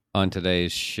On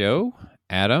today's show,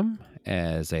 Adam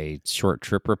as a short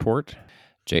trip report.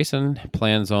 Jason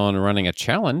plans on running a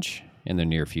challenge in the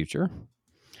near future.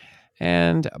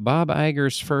 And Bob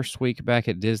Iger's first week back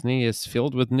at Disney is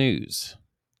filled with news.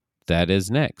 That is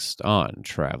next on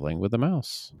Traveling with the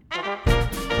Mouse.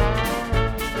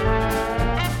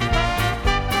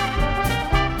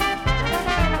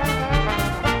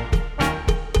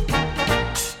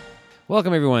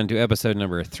 Welcome, everyone, to episode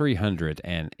number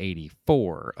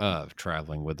 384 of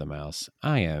Traveling with the Mouse.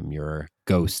 I am your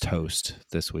ghost host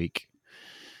this week.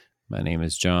 My name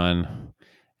is John,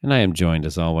 and I am joined,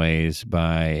 as always,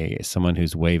 by someone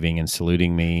who's waving and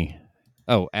saluting me.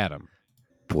 Oh, Adam.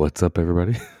 What's up,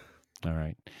 everybody? All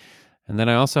right. And then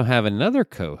I also have another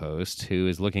co-host who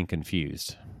is looking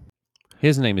confused.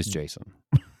 His name is Jason.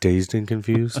 Dazed and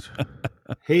confused?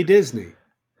 Hey, Disney,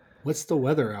 what's the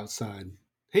weather outside?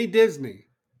 Hey, Disney,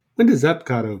 when does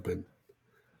Epcot open?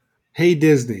 Hey,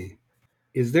 Disney,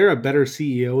 is there a better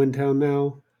CEO in town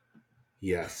now?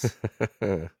 Yes.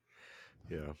 Yeah.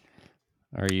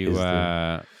 Are you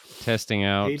testing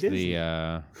out Hey, Disney.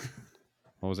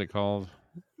 what was it called?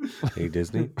 Hey,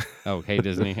 Disney? Oh, Hey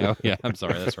Disney. Oh, yeah. I'm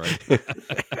sorry. That's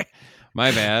right.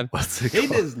 My bad. What's it Hey,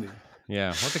 called? Disney. Yeah.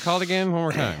 What's it called again? One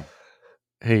more time.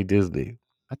 Hey, Disney.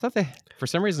 I thought for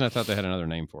some reason, I thought they had another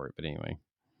name for it. But anyway.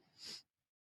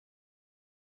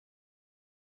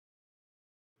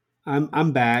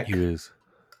 I'm back. He is.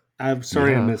 I'm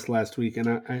sorry I Yeah. missed last week. And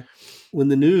I when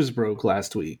the news broke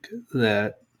last week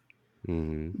that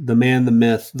the man, the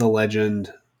myth, the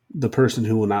legend, the person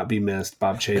who will not be missed,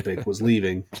 Bob Chapek, was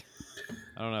leaving.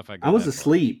 I don't know if I was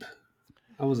asleep.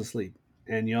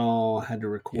 And y'all had to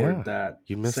record that.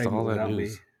 You missed segment all that without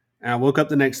news. me. And I woke up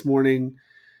the next morning,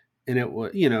 and it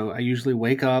was, I usually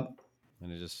wake up,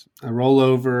 And it just, I roll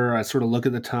over, I sort of look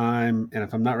at the time, and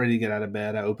if I'm not ready to get out of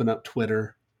bed, I open up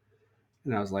Twitter,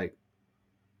 and I was like,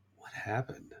 what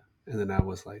happened? And then I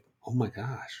was like, oh my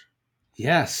gosh,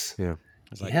 yes, Yeah.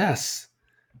 it's like, yes.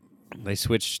 They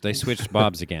switched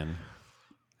Bob's again.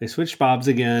 They switched Bob's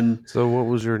again. So what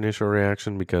was your initial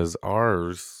reaction? Because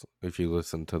ours, if you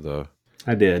listen to the...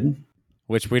 I did.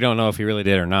 Which we don't know if he really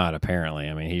did or not, apparently.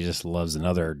 I mean, he just loves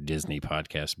another Disney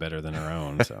podcast better than our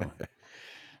own. So,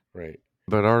 Right.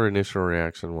 But our initial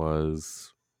reaction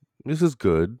was, this is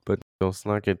good, but let's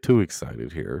not get too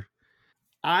excited here.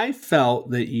 I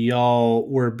felt that y'all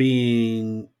were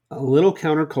being a little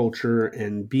counterculture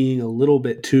and being a little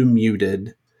bit too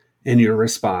muted in your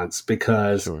response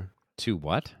because Sure. to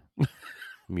what?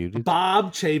 Muted?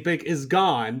 Bob Chapek is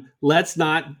gone. Let's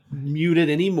not mute it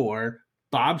anymore.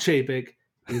 Bob Chapek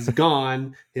is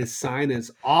gone. His sign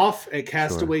is off at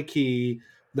Castaway Key.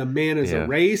 The man is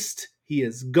erased. He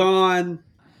is gone.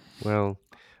 Well,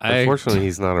 unfortunately,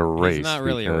 he's not erased. He's not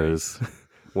really because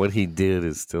what he did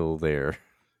is still there.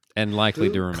 And likely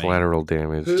to remain. Collateral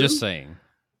damage. Who? Just saying.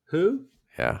 Who?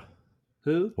 Yeah.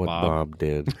 Who? What Bob. Bob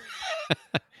did.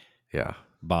 Yeah.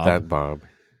 Bob. That Bob.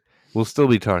 We'll still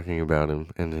be talking about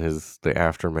him and the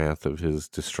aftermath of his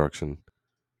destruction.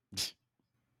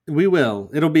 We will.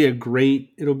 It'll be a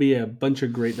bunch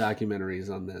of great documentaries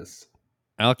on this.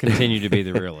 I'll continue to be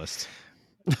the realist.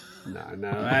 No.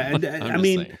 I'm I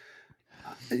mean,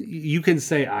 saying. you can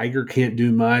say Iger can't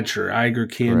do much or Iger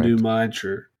can do Correct. much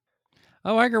or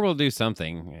Oh, Iger will do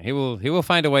something. He will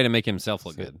find a way to make himself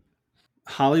look good.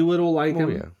 Hollywood will like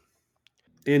him. Yeah.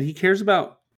 And he cares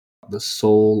about the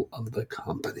soul of the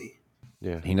company.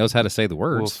 Yeah. He knows how to say the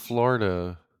Well, words.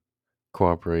 Florida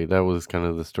cooperate. That was kind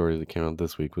of the story that came out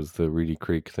this week was the Reedy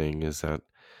Creek thing, is that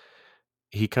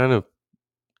he kind of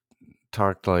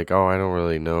talked like, oh, I don't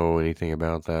really know anything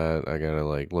about that. I got to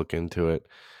like look into it.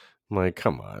 I'm like,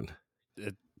 come on.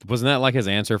 Wasn't that like his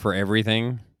answer for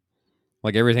everything?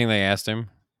 Like everything they asked him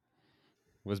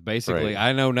was basically, Right.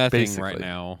 I know nothing Basically. right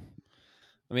now.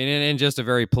 I mean, in just a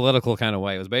very political kind of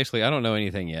way. It was basically, I don't know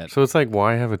anything yet. So it's like,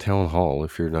 why have a town hall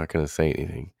if you're not going to say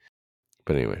anything?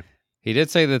 But anyway. He did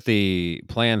say that the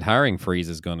planned hiring freeze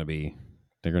is going to be,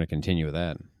 they're going to continue with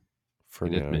that. For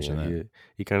He did now, mention yeah. that.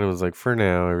 He kind of was like, for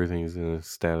now, everything's in a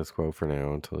status quo for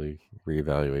now until he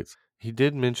reevaluates. He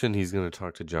did mention he's going to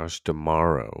talk to Josh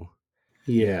tomorrow.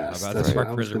 Yes, About that's the what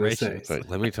park I was going to say. reservations. So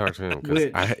let me talk to him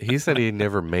because he said he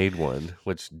never made one.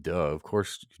 Which, duh, of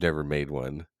course you never made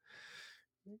one.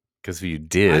 Because if you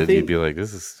did, you'd be like,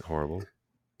 "This is horrible."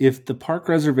 If the park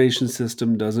reservation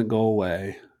system doesn't go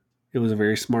away, it was a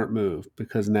very smart move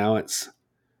because now it's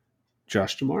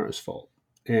Josh D'Amaro's fault,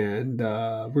 and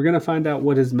we're going to find out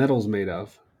what his medal's made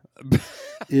of.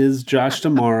 Is Josh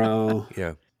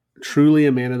D'Amaro truly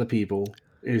a man of the people?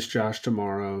 Is Josh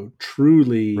D'Amaro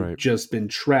truly just been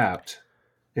trapped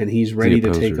and he's ready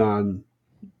to take on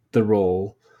the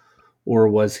role? or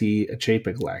was he a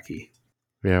Chapek lackey?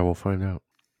 Yeah, we'll find out.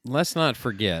 Let's not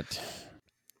forget,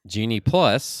 Genie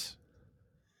Plus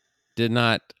did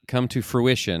not come to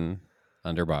fruition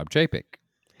under Bob Chapek.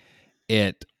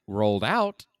 It rolled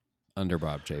out under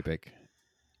Bob Chapek.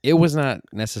 It was not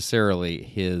necessarily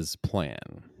his plan.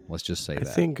 Let's just say I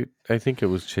that. think it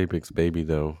was Chapek's baby,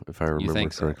 though, if I remember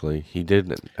think so? correctly. He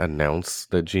did announce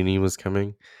that Genie was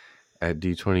coming at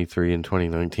D23 in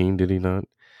 2019, did he not?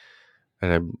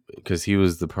 And because he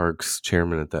was the park's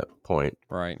chairman at that point,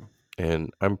 Right.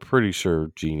 and I'm pretty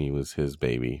sure Genie was his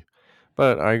baby.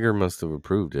 But Iger must have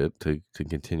approved it to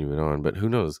continue it on. But who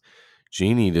knows?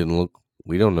 Genie didn't look.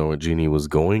 We don't know what Genie was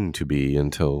going to be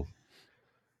until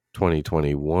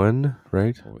 2021,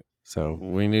 right? So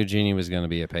We knew Genie was going to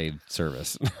be a paid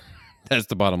service. That's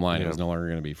the bottom line. It was no longer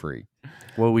going to be free.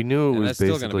 well, we knew it And was that's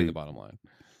still going to be basically the bottom line.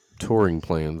 touring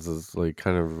plans is like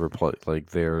kind of like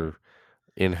their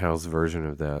in-house version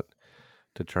of that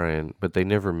to try and. But they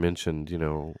never mentioned,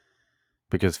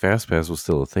 because FastPass was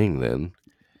still a thing then.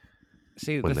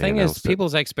 See, when the they thing is, announced it.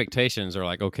 people's expectations are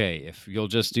like, okay, if you'll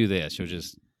just do this, you'll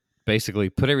just basically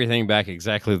put everything back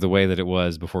exactly the way that it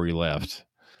was before you left,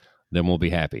 then we'll be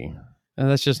happy. And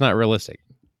that's just not realistic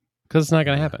because it's not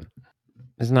going to happen.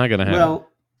 It's not going to happen. Well,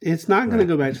 it's not going to Right.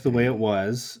 go back to the way it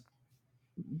was.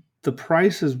 The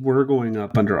prices were going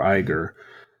up under Iger,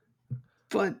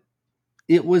 but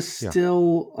it was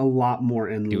still a lot more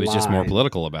in line. He was just more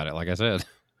political about it, like I said.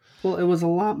 Well, it was a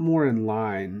lot more in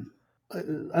line.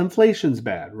 Inflation's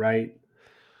bad, right?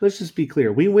 Let's just be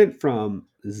clear. We went from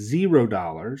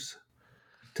 $0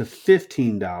 to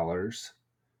 $15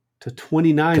 to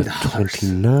 $29.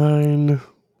 29.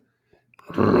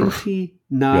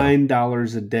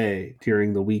 $29 a day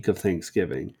during the week of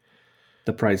Thanksgiving.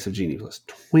 The price of Genie was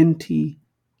 $29.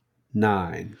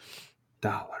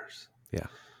 Yeah.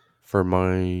 For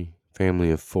my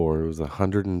family of 4, it was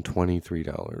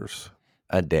 $123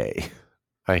 a day.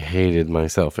 I hated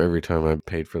myself every time I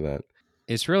paid for that.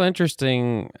 It's real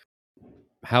interesting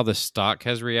how the stock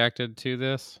has reacted to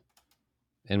this,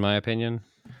 in my opinion,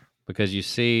 because you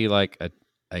see like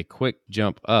a quick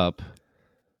jump up,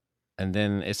 and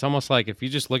then it's almost like if you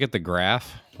just look at the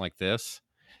graph like this,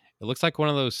 it looks like one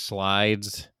of those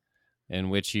slides in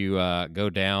which you go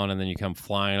down and then you come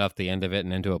flying off the end of it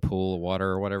and into a pool of water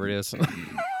or whatever it is.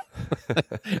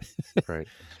 Right.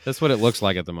 That's what it looks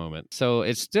like at the moment. So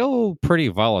it's still pretty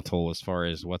volatile as far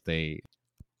as what they...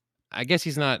 I guess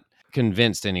he's not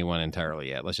convinced anyone entirely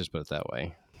yet. Let's just put it that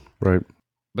way. Right.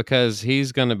 Because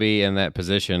he's going to be in that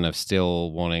position of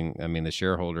still wanting... I mean, the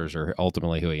shareholders are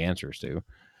ultimately who he answers to.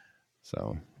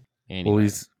 So, anyway. Well,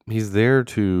 he's there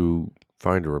to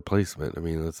find a replacement. I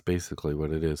mean, that's basically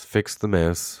what it is. Fix the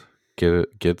mess.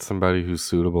 Get somebody who's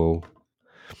suitable.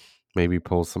 Maybe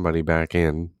pull somebody back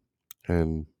in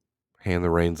and hand the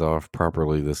reins off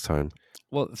properly this time.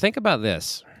 Well, think about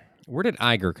this. Where did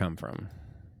Iger come from?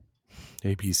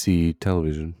 ABC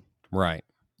television. Right.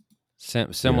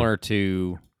 Similar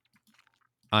to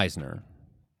Eisner,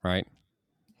 right?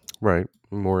 Right.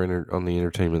 More on the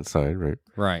entertainment side, right?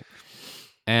 Right.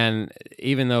 And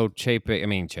even though Chapek,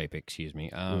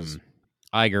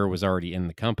 Iger was already in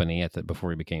the company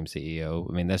before he became CEO.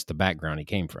 I mean, that's the background he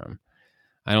came from.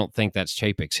 I don't think that's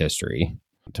Chapek's history,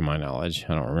 to my knowledge.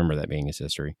 I don't remember that being his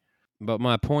history. But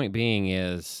my point being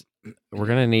is we're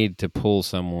going to need to pull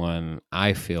someone,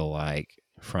 I feel like,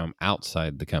 from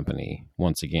outside the company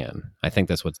once again. I think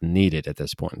that's what's needed at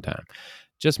this point in time.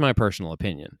 Just my personal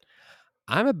opinion.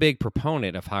 I'm a big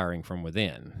proponent of hiring from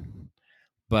within.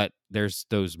 But there's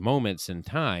those moments in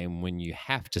time when you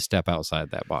have to step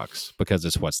outside that box because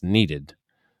it's what's needed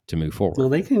to move forward. Well,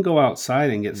 they can go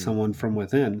outside and get someone from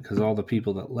within because all the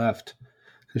people that left,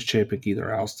 because Chapek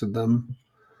either ousted them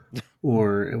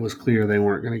or it was clear they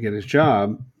weren't going to get his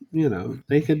job,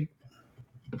 they could.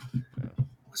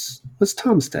 What's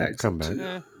Tom Staggs Come up back.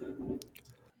 to?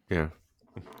 Yeah.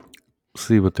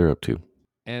 See what they're up to.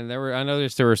 And I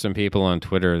noticed there were some people on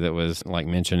Twitter that was like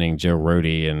mentioning Joe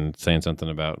Rohde and saying something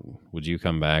about, would you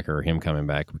come back or him coming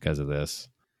back because of this?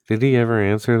 Did he ever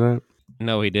answer that?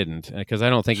 No, he didn't, because I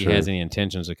don't think Sure. he has any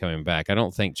intentions of coming back. I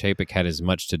don't think Chapek had as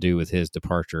much to do with his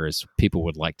departure as people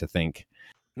would like to think.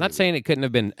 I'm not saying it couldn't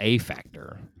have been a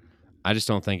factor. I just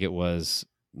don't think it was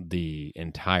the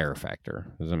entire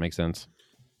factor. Does that make sense?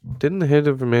 Didn't the head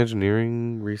of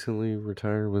Imagineering recently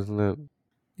retire? Wasn't that?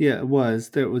 Yeah, it was.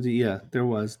 There was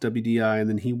WDI, and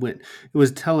then he went. It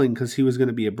was telling because he was going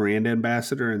to be a brand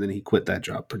ambassador, and then he quit that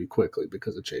job pretty quickly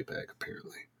because of Chapek,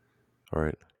 apparently. All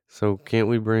right. So can't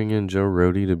we bring in Joe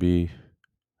Rohde to be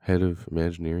head of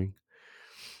Imagineering?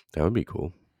 That would be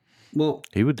cool. Well,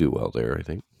 He would do well there, I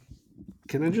think.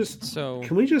 Can I just So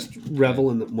can we just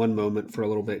revel in one moment for a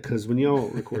little bit? Because when y'all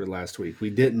recorded last week, we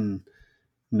didn't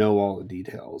know all the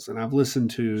details, and I've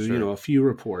listened to Sure. a few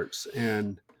reports.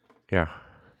 And Yeah.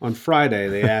 on Friday,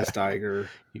 they asked Iger,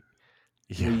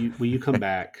 Yeah. will you come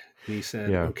back? And he said,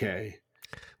 Yeah. okay.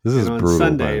 This is And on brutal,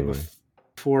 Sunday, by the way.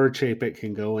 before Chapek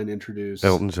can go and introduce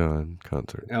Elton John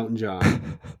concert. Elton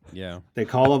John, yeah, they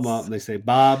call him up and they say,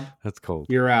 Bob, That's cold.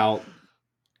 you're out.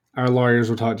 Our lawyers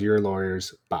will talk to your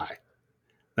lawyers. Bye.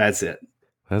 That's it.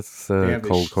 That's They have a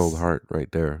cold heart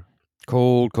right there.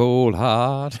 cold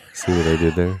heart. See what I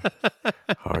did there?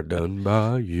 Hard done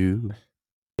by you.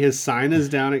 His sign is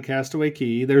down at Castaway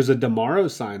Key. There's a Tomorrow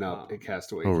sign up at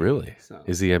Castaway Oh, Key. really? So,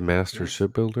 Is he a master yes.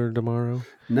 shipbuilder tomorrow?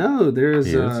 No, there's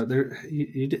He is?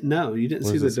 you didn't you didn't What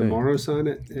see does the it say? Tomorrow sign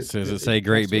at Does it say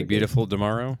 "Great Castaway Big Key? Beautiful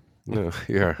Tomorrow"? No,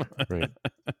 yeah, right.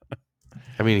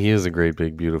 I mean, he is a great,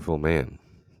 big, beautiful man.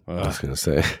 I was going to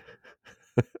say.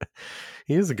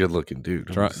 He is a good-looking dude.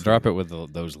 Drop it with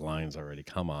those lines already.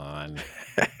 Come on.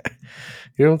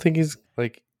 You don't think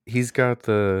he's got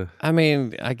the I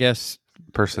mean, I guess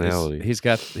personality? he's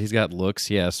got looks,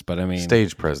 yes, but I mean,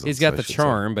 Stage presence. he's got I the should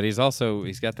charm, but he's got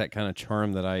that kind of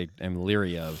charm that I am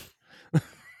leery of.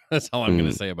 That's all I'm going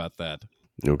to say about that.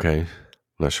 say. Okay.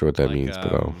 Not sure what that means,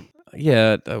 but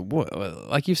yeah,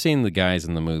 like you've seen the guys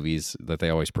in the movies that they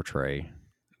always portray.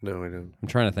 no, I don't. I'm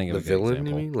trying to think of The a good villain,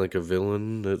 example. you mean? Like a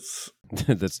villain that's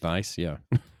That's nice, yeah.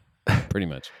 Pretty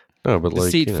much. no, but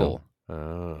Deceitful.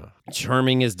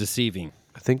 Charming is deceiving.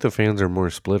 I think the fans are more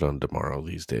split on Tomorrow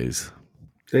these days.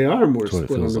 They are more That's what it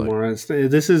split on feels like. Tomorrow.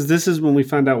 This is when we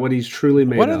find out what he's truly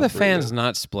made What of are the right fans now.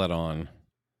 not split on?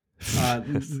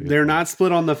 They're not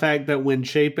split on the fact that when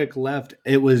Chapek left,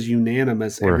 it was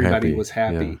unanimous. We're Everybody happy. was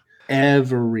happy. Yeah.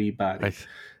 Everybody.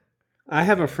 I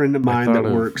have a friend of mine that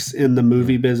works in the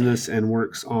movie business and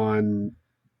works on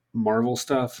Marvel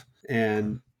stuff.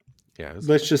 And Yeah.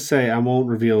 let's just say, I won't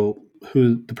reveal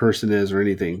who the person is or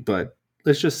anything, but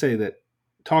let's just say that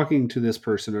talking to this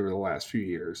person over the last few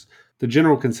years, the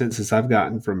general consensus I've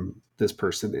gotten from this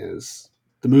person is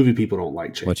the movie people don't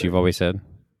like Chapek. What you've always said?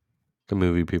 The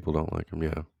movie people don't like him,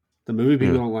 yeah. The movie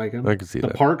people Yeah, don't like him. I can see the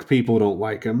that. park people don't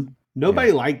like him.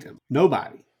 Nobody liked him.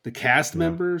 Nobody. The cast Yeah.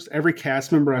 members, every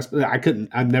cast member,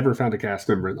 I've never found a cast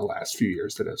member in the last few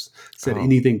years that has said Oh.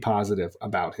 anything positive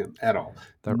about him at all.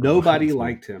 That Nobody reminds me.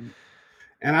 liked him.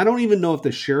 And I don't even know if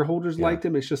the shareholders Yeah. liked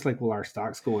him. It's just like, well, our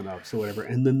stock's going up, so whatever.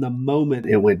 And then the moment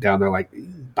it went down, they're like,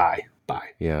 bye.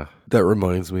 Yeah. That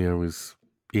reminds me, I was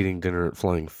eating dinner at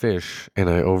Flying Fish and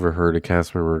I overheard a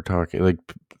cast member talking,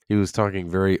 he was talking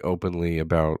very openly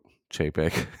about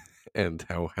Chapek and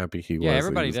how happy he was. Yeah, that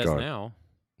everybody he was does gone. now.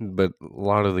 But a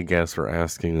lot of the guests were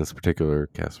asking this particular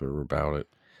cast member about it.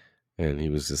 And he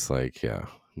was just like, yeah,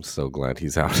 I'm so glad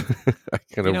he's out. I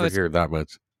can overhear that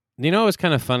much. You know, it's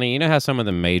kind of funny. You know how some of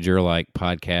the major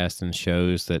podcasts and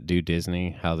shows that do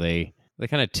Disney, how they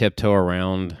kind of tiptoe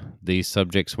around these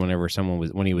subjects whenever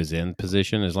when he was in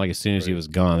position. It's like as soon as he was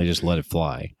gone, they just let it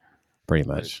fly, pretty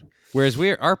much. Whereas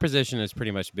our position has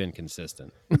pretty much been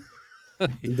consistent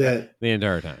That the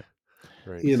entire time.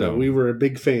 Right. we were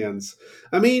big fans.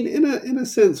 I mean, in a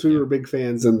sense, we were big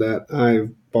fans in that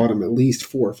I bought him at least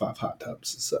 4 or 5 hot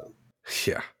tubs. So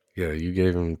Yeah. Yeah, you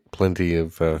gave him plenty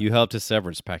of... You helped his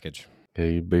severance package. Yeah,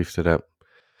 you beefed it up.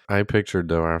 I pictured,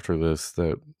 though, after this,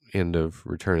 the end of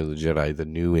Return of the Jedi, the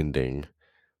new ending,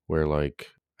 where, I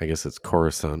guess it's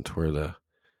Coruscant, where the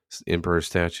Emperor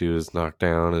statue is knocked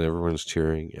down and everyone's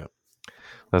cheering. Yeah.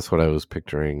 That's what I was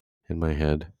picturing in my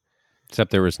head.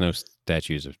 Except there was no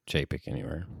statues of Chapek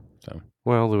anywhere. So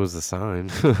Well, there was a sign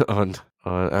on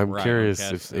I'm Right, curious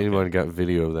on if okay. anyone got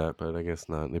video of that, but I guess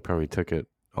not. They probably took it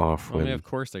off when of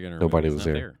course they're going to. nobody was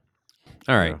there.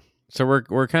 All right, Yeah. so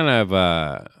we're kind of.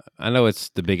 I know it's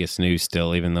the biggest news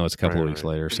still, even though it's a couple Right, of weeks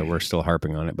right. later. So we're still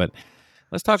harping on it, but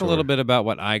let's talk a little Sure. bit about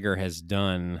what Iger has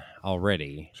done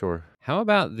already. Sure. How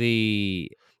about the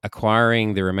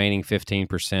acquiring the remaining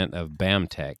 15% of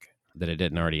BAMTech that it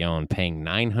didn't already own, paying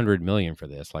 $900 million for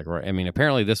this?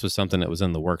 Apparently this was something that was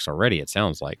in the works already. It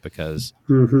sounds like, because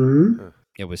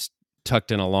it was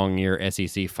tucked in a long year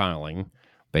SEC filing,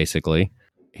 basically.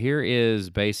 Here is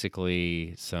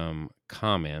basically some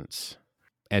comments.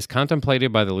 As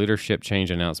contemplated by the leadership change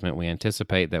announcement, we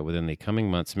anticipate that within the coming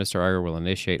months, Mr. Iger will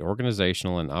initiate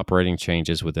organizational and operating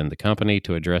changes within the company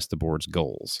to address the board's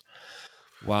goals.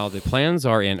 While the plans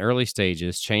are in early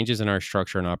stages, changes in our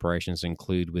structure and operations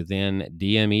include within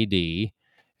DMED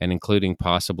and including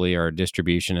possibly our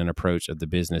distribution and approach of the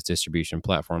business distribution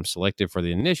platform selected for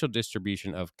the initial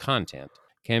distribution of content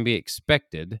can be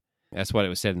expected. That's what it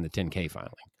was said in the 10K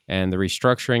filing. And the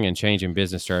restructuring and change in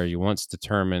business strategy once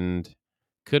determined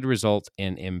could result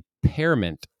in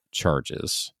impairment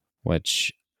charges,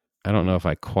 which I don't know if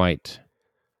I quite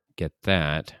get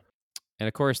that. And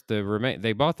of course,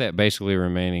 they bought that basically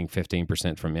remaining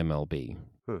 15% from MLB.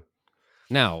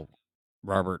 Now,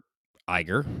 Robert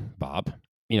Iger, Bob,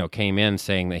 came in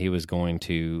saying that he was going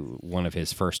to, one of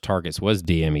his first targets was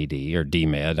DMED or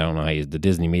DMED. I don't know the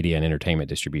Disney Media and Entertainment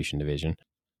Distribution Division.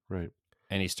 Right.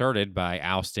 And he started by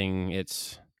ousting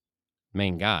its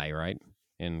main guy, right?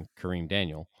 In Kareem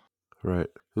Daniel. Right.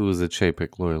 Who was a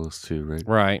Chapek loyalist too, right?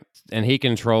 Right. And he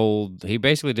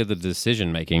basically did the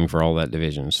decision making for all that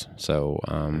divisions. So,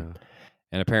 and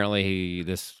apparently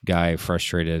this guy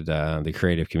frustrated the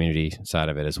creative community side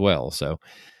of it as well. So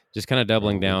just kind of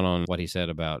doubling down on what he said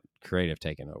about creative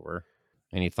taking over.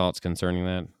 Any thoughts concerning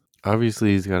that? Obviously,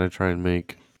 he's got to try and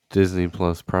make Disney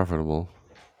Plus profitable.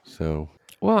 So,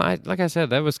 well, like I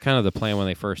said, that was kind of the plan when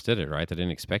they first did it, right? They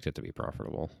didn't expect it to be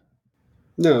profitable.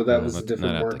 No, that was a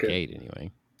different not market. Out the gate,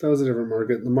 anyway. That was a different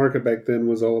market. The market back then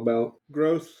was all about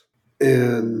growth,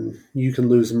 and you can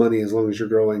lose money as long as you're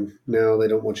growing. Now they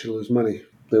don't want you to lose money.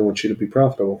 They want you to be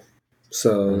profitable.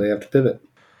 So they have to pivot.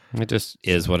 It just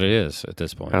is what it is at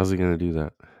this point. How's he going to do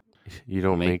that? You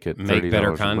don't make it $30 make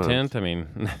better content. I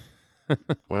mean,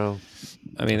 well,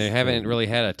 they haven't really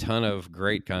had a ton of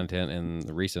great content in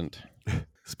the recent.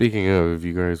 Speaking of, have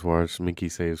you guys watched Mickey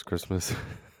Saves Christmas?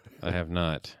 I have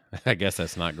not. I guess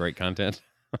that's not great content.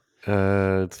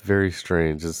 It's very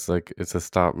strange. It's a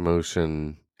stop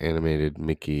motion animated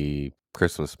Mickey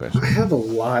Christmas special. I have a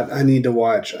lot I need to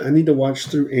watch. I need to watch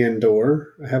through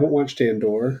Andor. I haven't watched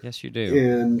Andor. Yes, you do.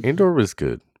 And Andor was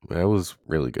good. That was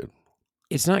really good.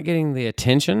 It's not getting the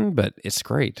attention, but it's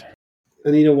great.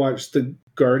 I need to watch the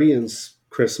Guardians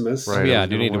Christmas. Right. Yeah, I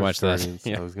do need to watch that.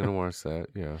 Yeah. I was going to watch that.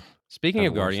 Yeah. Speaking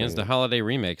of Guardians, the holiday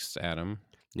remix, Adam.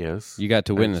 Yes. You got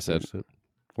to witness it.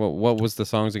 What was the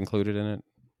songs included in it?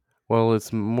 Well,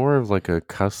 it's more of like a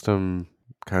custom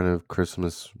kind of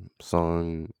Christmas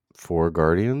song for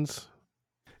Guardians.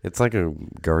 It's like a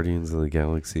Guardians of the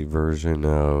Galaxy version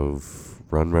of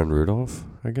Run Run Rudolph,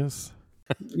 I guess.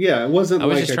 Yeah, it wasn't. I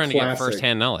was like just trying to get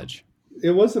firsthand knowledge.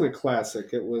 It wasn't a classic.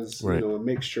 It was a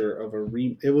mixture of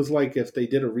It was like if they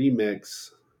did a remix.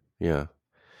 Yeah,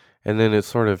 and then it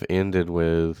sort of ended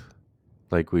with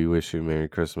like "We Wish You Merry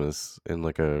Christmas" in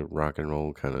like a rock and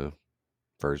roll kind of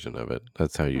version of it.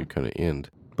 That's how you kind of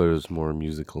end, but it was more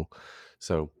musical.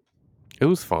 So it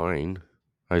was fine.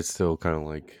 I still kind of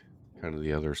like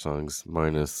the other songs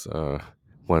minus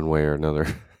One Way or Another.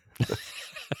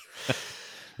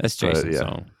 That's Jason's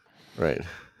song. Right.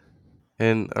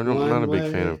 And I'm not a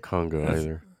big fan of Congo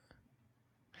either.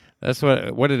 That's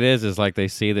what it is like they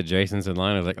see that Jason's in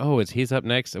line. It's like, oh, he's up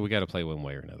next, so we got to play One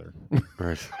Way or Another.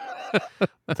 Right.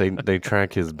 They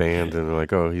track his band and they're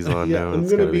like, oh, he's on now. I'm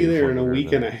going to be there in a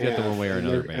week and a half. The One Way or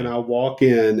Another band. And I'll walk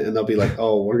in and they'll be like,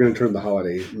 oh, we're going to turn the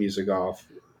holiday music off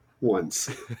once.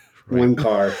 Right. One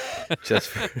car.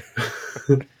 Just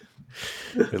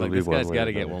It'll like, this guy's got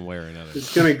to get One Way or Another.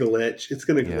 It's going to glitch. It's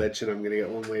going to glitch and I'm going to get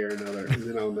One Way or Another. And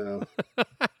then I'll know.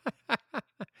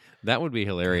 That would be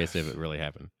hilarious if it really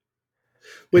happened.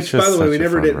 Which, by the way, we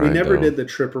never did the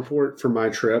trip report for my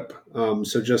trip.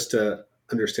 So just to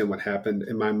understand what happened,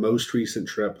 in my most recent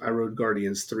trip, I rode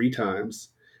Guardians 3 times,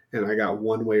 and I got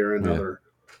One Way or Another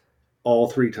all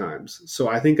 3 times. So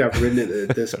I think I've ridden it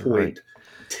at this point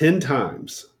 10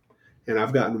 times, and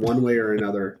I've gotten One Way or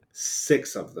Another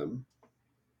 6 of them.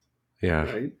 Yeah.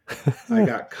 Right? I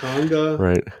got Conga.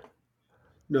 Right.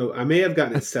 No, I may have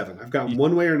gotten it 7. I've gotten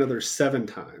One Way or Another 7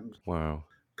 times. Wow.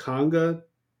 Conga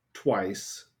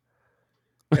twice.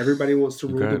 Everybody Wants to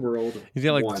Rule the World. He's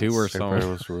got like once. 2 worst songs. Everybody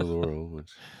Wants to Rule the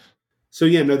World. So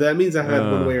yeah, no, that means I've had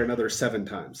One Way or Another 7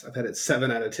 times. I've had it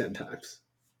 7 out of 10 times.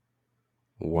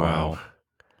 Wow.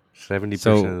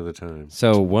 70% of the time.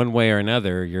 So One Way or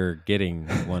Another, you're getting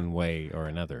One Way or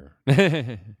Another.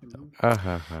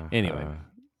 Anyway.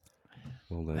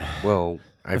 Well,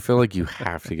 I feel like you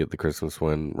have to get the Christmas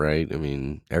one, right? I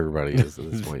mean, everybody is at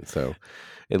this point. So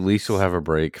at least you'll have a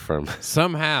break from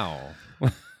somehow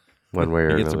One Way or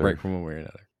Another. He gets a break from One Way or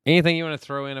Another. Anything you want to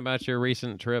throw in about your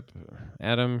recent trip,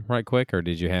 Adam, right quick? Or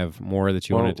did you have more that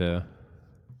you wanted to?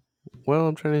 Well,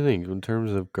 I'm trying to think. In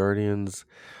terms of Guardians,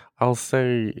 I'll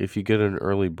say if you get an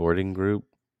early boarding group,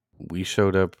 we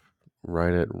showed up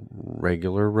right at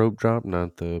regular rope drop,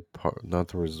 not the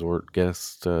resort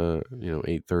guest.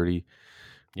 8:30.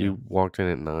 Yeah. We walked in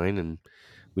at 9, and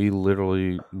we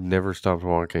literally never stopped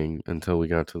walking until we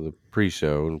got to the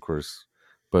pre-show. And of course,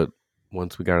 but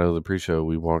once we got out of the pre-show,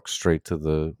 we walked straight to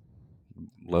the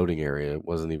loading area. It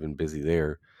wasn't even busy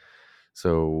there.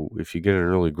 So if you get an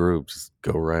early group, just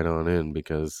go right on in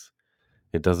because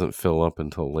it doesn't fill up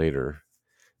until later.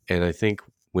 And I think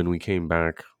when we came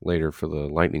back later for the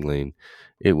Lightning Lane,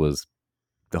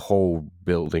 the whole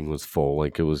building was full.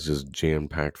 Like it was just jam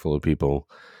packed full of people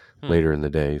later in the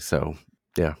day. So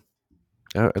yeah,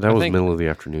 that was middle of the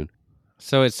afternoon.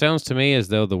 So it sounds to me as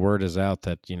though the word is out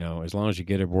that, as long as you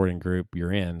get a boarding group,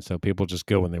 you're in. So people just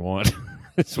go when they want.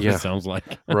 That's what it sounds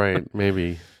like. Right,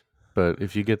 maybe. But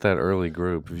if you get that early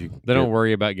group, they don't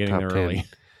worry about getting there early.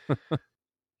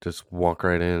 Just walk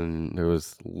right in.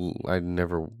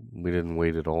 We didn't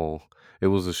wait at all. It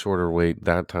was a shorter wait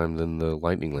that time than the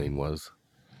Lightning Lane was.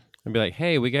 I'd be like,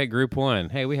 hey, we got group 1.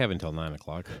 Hey, we have until 9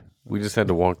 o'clock. We just had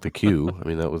to walk the queue. I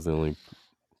mean, that was the only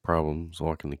problem, was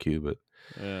walking the queue. But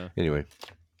anyway,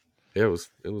 it was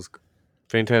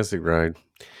fantastic ride.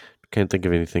 Can't think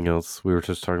of anything else. We were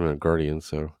just talking about Guardians,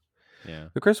 so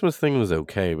the Christmas thing was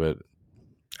okay, but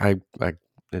I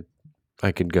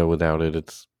could go without it.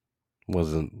 It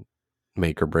wasn't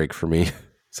make or break for me.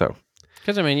 So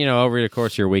because I mean, over the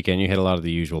course of your weekend, you hit a lot of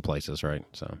the usual places, right?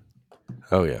 So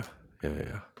oh yeah.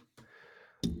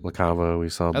 La Cava, we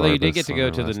saw. Although you did get to go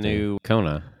to the new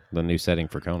Kona, the new setting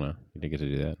for Kona. You did get to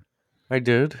do that. I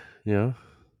did, yeah.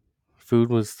 Food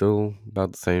was still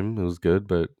about the same. It was good,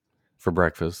 but for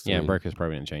breakfast. Yeah, breakfast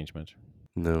probably didn't change much.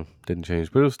 No, didn't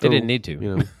change. But it was still... They didn't need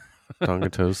to. Tonga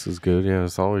toast is good. Yeah,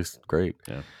 it's always great.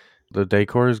 Yeah. The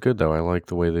decor is good, though. I like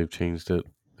the way they've changed it.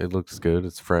 It looks good.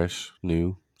 It's fresh,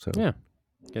 new. So yeah,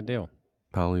 good deal.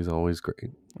 Polly's always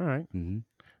great. All right. Mm-hmm.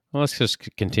 Well, let's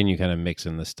just continue kind of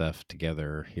mixing this stuff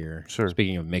together here. Sure.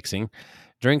 Speaking of mixing,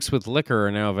 drinks with liquor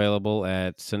are now available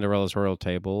at Cinderella's Royal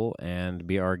Table and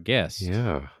Be Our Guest.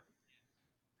 Yeah.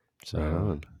 So right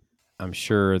on. I'm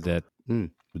sure that the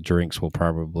drinks will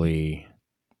probably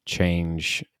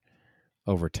change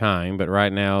over time, but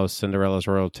right now Cinderella's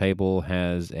Royal Table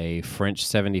has a French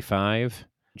 75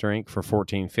 drink for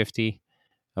 $14.50,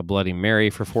 a Bloody Mary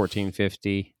for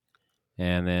 $14.50,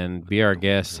 and then Be Our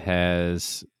Guest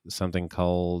has something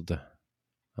called,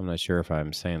 I'm not sure if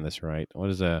I'm saying this right. What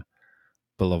is a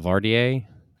Boulevardier?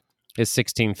 It's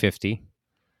 $16.50.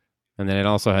 And then it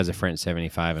also has a French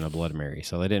 75 and a Blood Mary.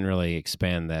 So they didn't really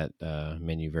expand that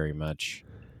menu very much.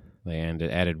 They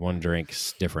added one drink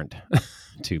different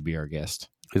to Be Our Guest.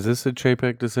 Is this a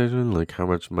Chapek decision? Like how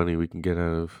much money we can get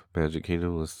out of Magic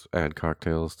Kingdom? Let's add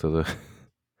cocktails to the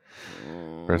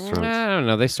restaurants. I don't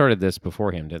know. They started this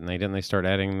before him, didn't they? Didn't they start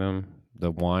adding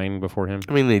the wine before him?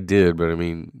 I mean, they did, but I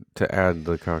mean, to add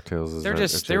the cocktails is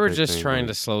they were just trying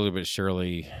to slowly but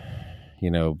surely,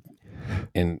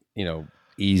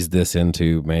 ease this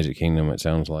into Magic Kingdom. It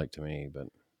sounds like to me, but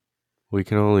we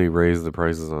can only raise the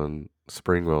prices on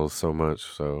Springwells so much.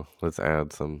 So let's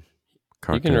add some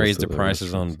cocktails. You can raise the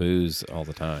prices on booze all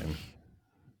the time.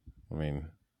 I mean,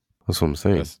 that's what I'm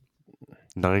saying.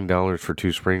 $9 for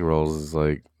 2 spring rolls is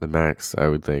like the max, I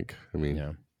would think. I mean,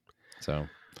 yeah. So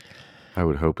I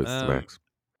would hope it's the max.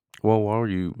 Well, while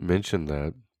you mentioned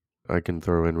that, I can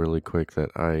throw in really quick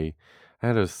that I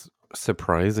had a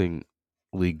surprisingly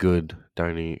good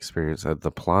dining experience at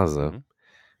the Plaza. Mm-hmm.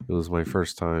 It was my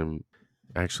first time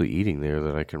actually eating there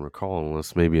that I can recall,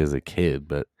 unless maybe as a kid.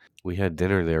 But we had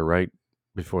dinner there right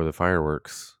before the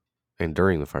fireworks and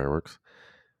during the fireworks,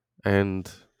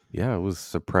 and yeah, it was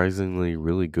surprisingly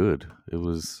really good. It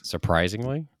was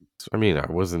surprisingly. I mean, I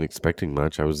wasn't expecting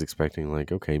much. I was expecting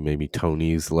like, okay, maybe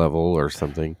Tony's level or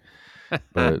something.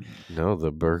 But no,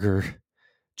 the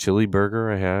chili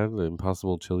burger I had, the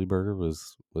Impossible Chili Burger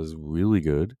was really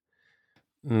good.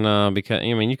 No, because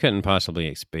I mean, you couldn't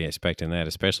possibly be expecting that,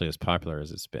 especially as popular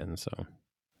as it's been. So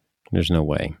there's no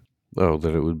way. Oh,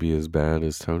 that it would be as bad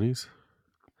as Tony's?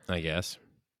 I guess.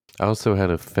 I also had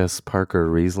a Fess Parker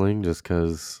Riesling just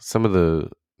because some of the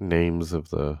names of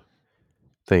the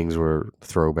things were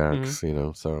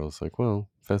throwbacks, so I was like, well,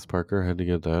 Fess Parker, had to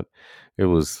get that. It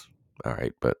was all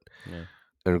right, but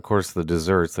and of course the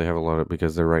desserts, they have a lot of,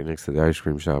 because they're right next to the ice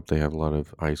cream shop, they have a lot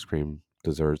of ice cream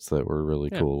desserts that were really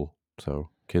cool. So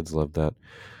kids loved that.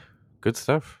 Good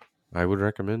stuff. I would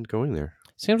recommend going there.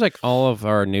 Seems like all of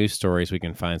our news stories, we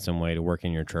can find some way to work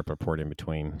in your trip report in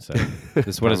between. So this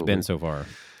is what it's been so far.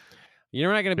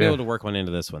 You're not going to be able to work one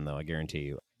into this one, though, I guarantee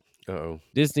you. Uh-oh.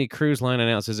 Disney Cruise Line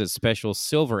announces its special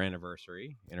silver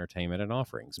anniversary entertainment and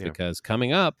offerings because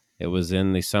coming up, it was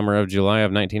in the summer of July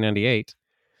of 1998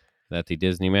 that the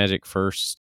Disney Magic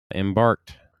first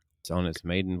embarked on its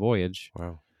maiden voyage.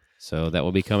 Wow. So that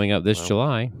will be coming up this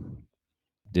July.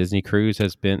 Disney Cruise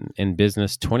has been in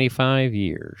business 25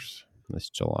 years this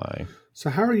July. So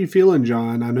how are you feeling,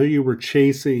 John? I know you were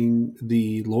chasing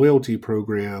the loyalty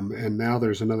program, and now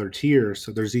there's another tier,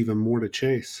 so there's even more to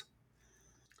chase.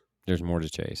 There's more to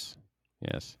chase.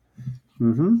 Yes.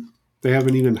 Mm-hmm. They have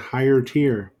an even higher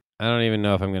tier. I don't even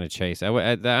know if I'm going to chase. I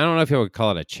don't know if you would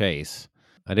call it a chase.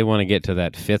 I did want to get to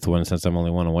that 5th one since I'm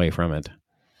only one away from it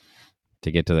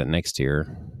to get to that next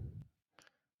tier.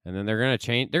 And then they're going to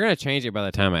change. They're going to change it by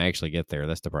the time I actually get there.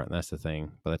 That's the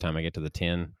thing. By the time I get to the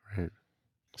 10, Right.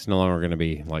 It's no longer going to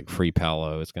be like free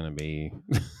Palo. It's going to be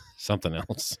something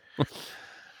else.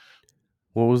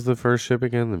 What was the first ship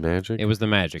again? The Magic? It was the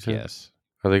Magic, So- yes.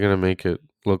 Are they going to make it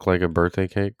look like a birthday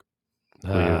cake?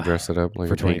 Are they going to dress it up like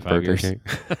for a pink 25 birthday years.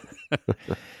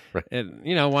 cake? Right. And,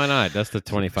 why not? That's the Should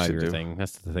 25-year do. thing.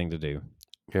 That's the thing to do.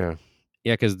 Yeah.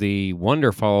 Yeah, because the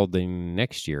Wonder followed the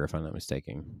next year, if I'm not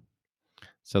mistaken.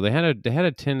 So they had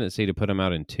a tendency to put them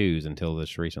out in 2s until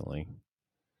this recently.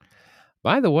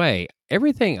 By the way,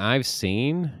 everything I've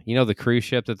seen, the cruise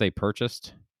ship that they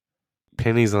purchased.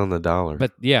 Pennies on the dollar.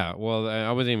 But yeah, well,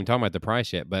 I wasn't even talking about the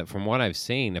price yet. But from what I've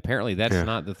seen, apparently that's Yeah.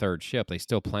 not the 3rd ship. They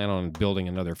still plan on building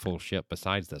another full ship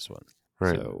besides this one.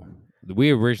 Right. So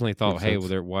we originally thought, Makes hey, sense.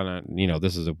 well, why not?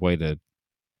 This is a way to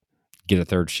get a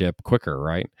 3rd ship quicker,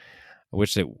 right?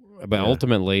 But Yeah.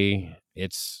 ultimately,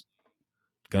 it's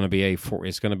going to be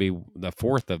it's going to be the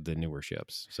 4th of the newer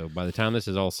ships. So by the time this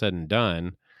is all said and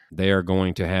done, they are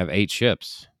going to have 8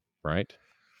 ships, right?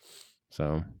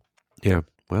 So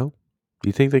Well, do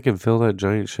you think they can fill that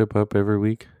giant ship up every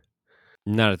week?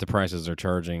 not at the prices they're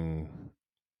charging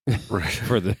Right.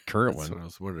 for the current That's one. what I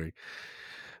was wondering.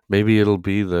 Maybe it'll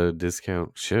be the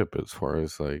discount ship as far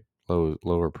as like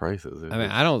lower prices. if I mean,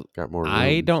 it's I don't. got more room.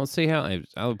 I don't see how.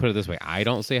 I'll put it this way: I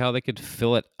don't see how they could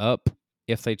fill it up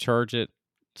if they charge it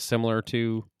similar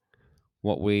to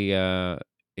what we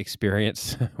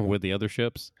experience with the other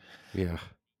ships. Yeah.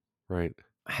 Right.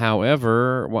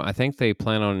 However, I think they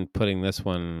plan on putting this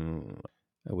one.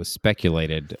 It was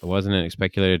speculated, wasn't it?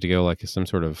 Speculated to go like some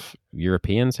sort of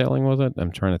European sailing, was it?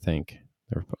 I'm trying to think.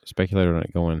 They were speculated on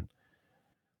it going.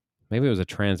 Maybe it was a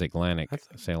transatlantic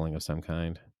sailing of some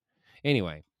kind.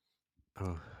 Anyway.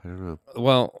 Oh, I don't know.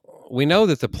 Well, we know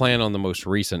that the plan on the most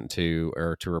recent 2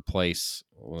 are to replace.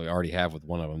 Well, we already have with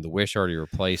one of them. The Wish already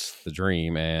replaced the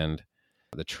Dream, and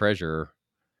the Treasure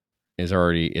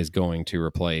is going to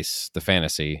replace the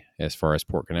Fantasy as far as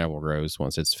Port Canaveral goes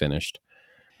once it's finished.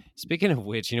 Speaking of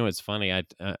which, it's funny. You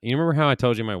remember how I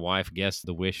told you my wife guessed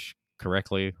the Wish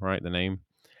correctly, right? The name,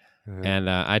 and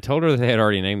I told her that they had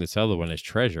already named this other one as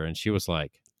Treasure, and she's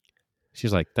like,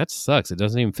 that sucks. It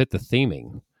doesn't even fit the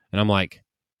theming. And I'm like,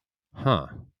 huh.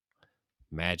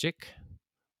 Magic,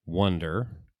 Wonder,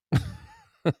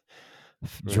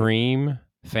 Dream,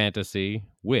 Fantasy,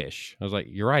 Wish. I was like,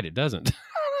 you're right, it doesn't.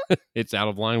 It's out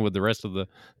of line with the rest of the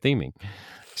theming.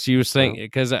 She was saying,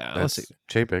 because let's see,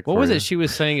 Chapek. what was it she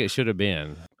was saying it should have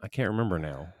been? I can't remember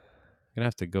now. I'm gonna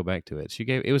have to go back to it.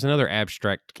 It was another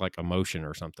abstract like emotion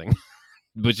or something,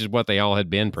 which is what they all had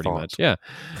been pretty much. Yeah,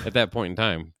 at that point in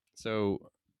time. So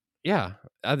yeah,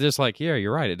 I just like, yeah,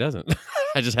 you're right, it doesn't.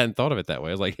 I just hadn't thought of it that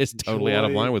way. I was like, it's totally out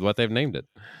of Joy. line with what they've named it.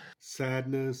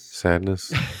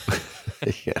 Sadness.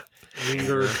 Yeah.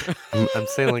 Anger. I'm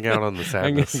sailing out on the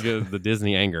I'm gonna sadness. go the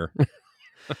Disney anger.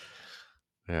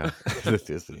 Yeah. The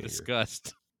Disney anger.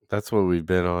 Disgust. That's what we've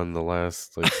been on the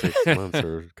last like 6 months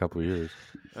or a couple of years.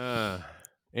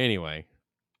 Anyway,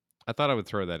 I thought I would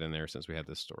throw that in there since we had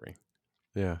this story.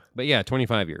 Yeah. But yeah,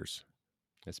 25 years.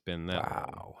 It's been that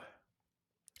long. Wow.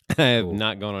 I have Cool.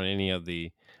 not gone on any of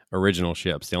the original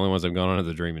ships. The only ones I've gone on are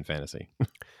the Dream and Fantasy.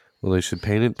 Well, they should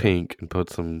paint it pink and put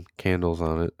some candles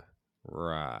on it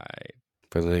Right.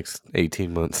 for the next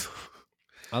 18 months.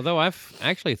 Although I've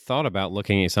actually thought about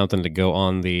looking at something to go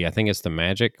on I think it's the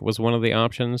Magic was one of the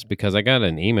options, because I got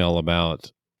an email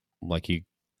about like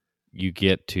you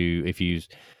get to,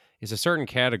 it's a certain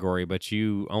category, but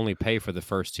you only pay for the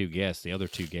first 2 guests. The other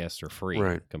 2 guests are free,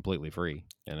 Right. completely free.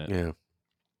 And Yeah.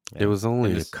 It was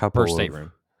only a couple per of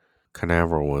stateroom.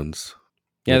 Canaveral ones.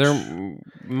 Yeah, which- they're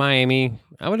Miami.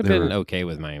 I would have They been were- okay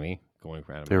with Miami going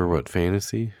for. They were what,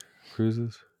 fantasy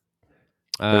cruises?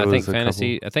 I there think was a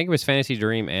Fantasy. I think it was Fantasy,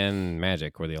 Dream, and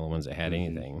Magic were the only ones that had Mhm.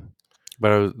 anything.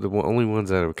 But the only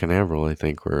ones out of Canaveral, I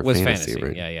think, were Was fantasy,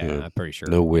 Fantasy? right? Yeah, I'm pretty sure.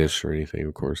 No Wish or anything,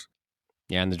 of course.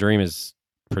 Yeah, and the Dream is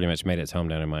pretty much made its home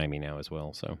down in Miami now as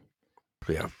well. So,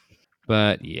 Yeah.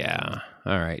 but yeah,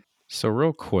 all right. So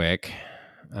real quick,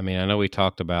 I mean, I know we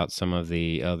talked about some of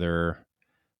the other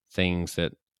things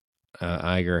that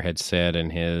Iger had said in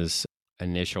his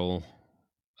initial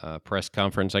press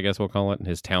conference, I guess we'll call it,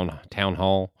 his town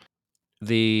hall.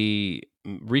 The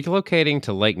relocating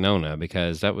to Lake Nona,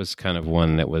 because that was kind of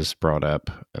one that was brought up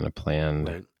in a planned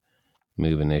Right.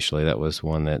 move initially. That was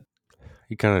one that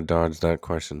He kind of dodged that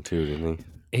question too, didn't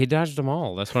he dodged them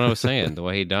all. That's what I was saying. The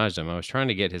way he dodged them, I was trying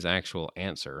to get his actual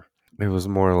answer. he? It was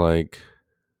more like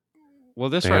Well,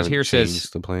 this They right haven't here changed says,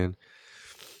 the plan.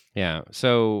 yeah.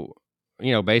 So,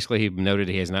 basically he noted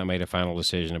he has not made a final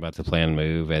decision about the planned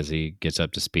move as he gets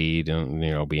up to speed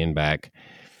and, being back.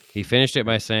 He finished it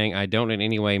by saying, I don't in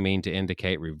any way mean to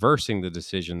indicate reversing the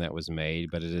decision that was made,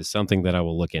 but it is something that I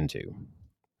will look into.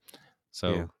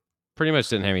 So Yeah. pretty much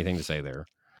didn't have anything to say there.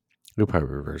 You'll probably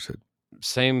reverse it.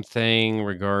 Same thing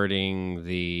regarding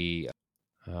the,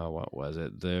 what was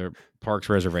it? The parks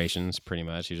reservations, pretty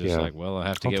much. He's just Yeah. like, well, I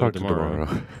have to I'll get with talk to tomorrow.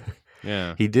 tomorrow.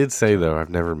 Yeah. He did say, though, I've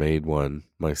never made one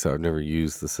myself. I've never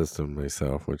used the system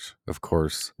myself, which, of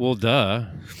course. Well, duh.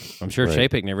 I'm sure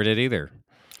Right. Chapek never did either.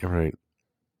 Right.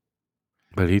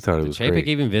 But he thought it Did was Chapek great.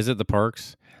 even visit the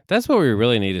parks? That's what we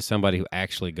really need, is somebody who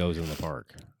actually goes in the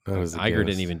park. Not as a Iger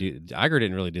guest. Iger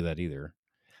didn't really do that either.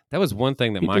 That was one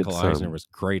thing that He did Michael Eisner some. was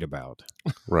great about.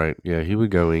 Right. Yeah, he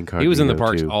would go incognito, He was in the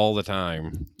parks too. all the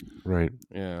time. Right.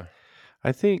 Yeah.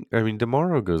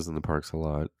 DeMauro goes in the parks a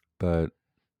lot, but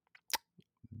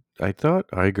I thought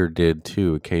Iger did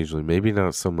too occasionally. Maybe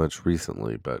not so much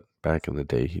recently, but back in the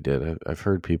day he did. I've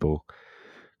heard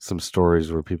some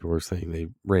stories where people were saying they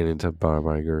ran into Bob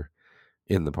Iger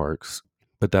in the parks,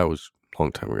 but that was a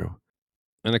long time ago.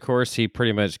 And of course, he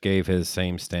pretty much gave his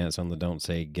same stance on the "don't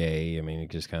say gay." I mean, he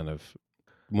just kind of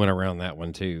went around that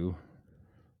one too.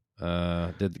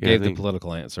 Gave the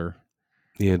political answer.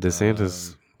 Yeah,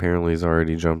 DeSantis apparently has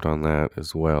already jumped on that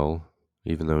as well,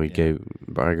 even though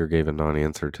Iger gave a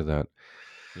non-answer to that.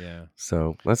 Yeah.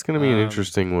 So that's going to be an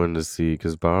interesting one to see,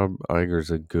 because Bob Iger's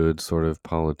a good sort of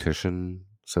politician,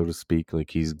 so to speak.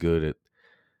 Like, he's good at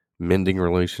mending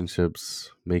relationships,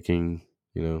 making,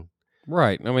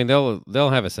 Right. I mean, they'll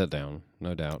have a sit down,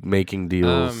 no doubt. Making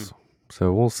deals.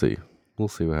 So we'll see. We'll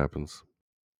see what happens.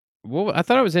 Well, I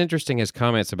thought it was interesting his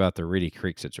comments about the Reedy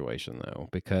Creek situation, though,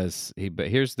 because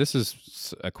this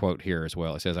is a quote here as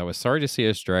well. It says, "I was sorry to see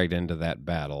us dragged into that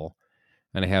battle,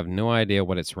 and I have no idea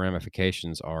what its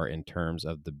ramifications are in terms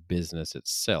of the business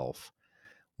itself.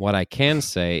 What I can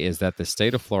say is that the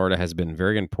state of Florida has been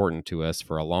very important to us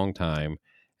for a long time,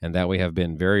 and that we have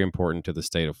been very important to the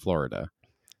state of Florida.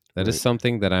 That is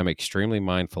something that I'm extremely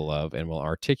mindful of and will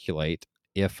articulate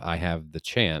if I have the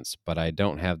chance, but I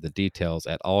don't have the details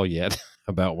at all yet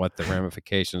about what the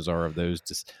ramifications are of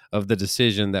the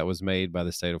decision that was made by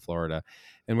the state of Florida,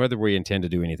 and whether we intend to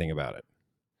do anything about it."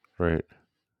 Right.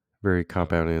 Very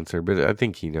cop-out answer, but I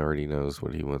think he already knows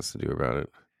what he wants to do about it.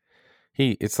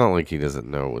 It's not like he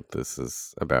doesn't know what this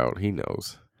is about. He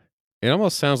knows. It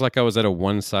almost sounds like I was at a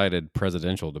one-sided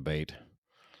presidential debate.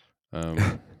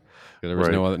 There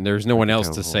was no one else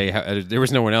to say. There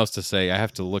was no one else to say. I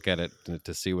have to look at it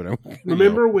to see what I'm.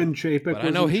 Remember when Chapek was I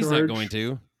know he's charge? not going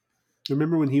to.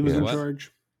 Remember when he was in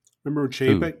charge? Remember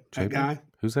Chapek? That guy?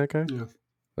 Who's that guy? Yeah.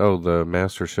 Oh, the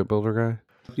master shipbuilder guy?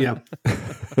 Yeah.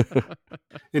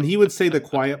 And he would say the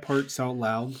quiet parts out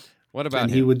loud. What about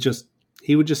him? He would just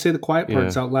say the quiet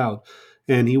parts out loud.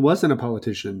 And he wasn't a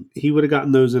politician. He would have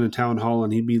gotten those in a town hall,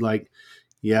 and he'd be like,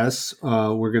 yes,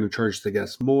 we're going to charge the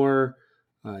guests more.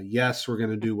 Yes, we're going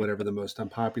to do whatever the most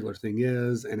unpopular thing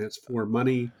is, and it's for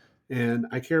money. And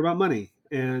I care about money.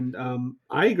 And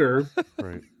Iger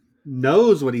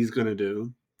knows what he's going to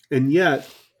do, and yet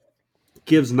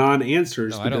gives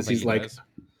non-answers because he's like,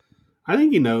 I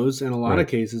think he knows in a lot of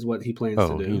cases what he plans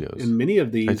to do. He knows. In many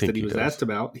of these that he was asked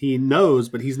about, he knows,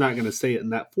 but he's not going to say it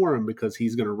in that forum because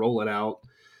he's going to roll it out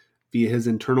via his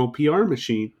internal PR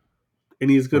machine, and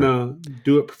he's going to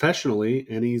do it professionally,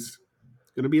 and he's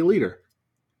going to be a leader.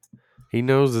 He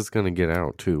knows it's going to get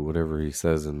out, too, whatever he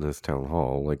says in this town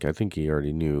hall. Like, I think he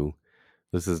already knew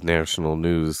this is national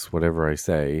news, whatever I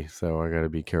say, so I got to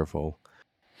be careful.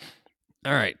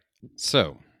 All right.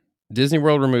 So, Disney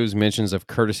World removes mentions of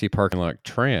courtesy parking lot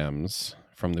trams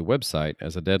from the website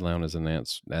as a deadline is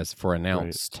announced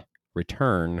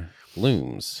return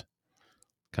looms.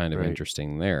 Kind of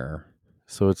interesting there.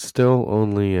 So it's still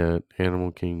only at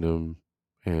Animal Kingdom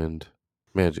and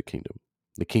Magic Kingdom.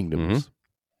 The kingdoms. Mm-hmm.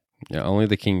 Yeah, only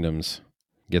the kingdoms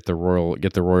get the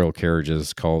royal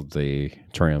carriages called the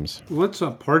trams. What's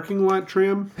a parking lot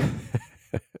tram?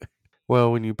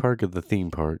 Well, when you park at the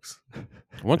theme parks.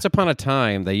 Once upon a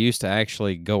time, they used to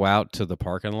actually go out to the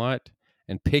parking lot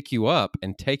and pick you up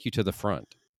and take you to the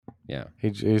front. Yeah.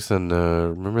 Hey, Jason,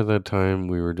 remember that time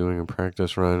we were doing a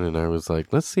practice run and I was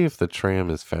like, let's see if the tram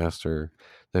is faster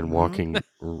than walking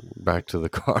back to the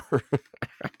car.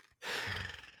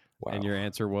 Wow. And your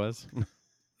answer was?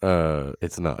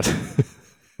 It's not.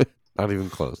 Not even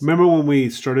close. Remember when we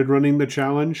started running the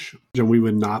challenge and we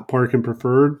would not park in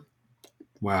preferred?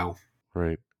 Wow.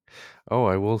 Right. Oh,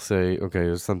 I will say, okay,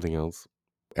 there's something else.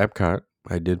 Epcot,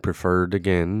 I did preferred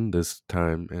again this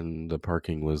time, and the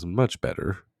parking was much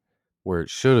better. where it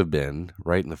should have been,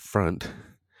 right in the front,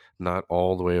 not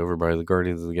all the way over by the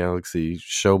Guardians of the Galaxy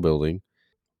show building.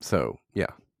 So,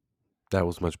 yeah, that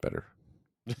was much better.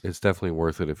 It's definitely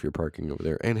worth it if you're parking over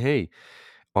there. And hey,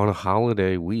 on a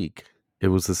holiday week, it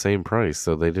was the same price,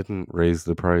 so they didn't raise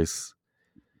the price.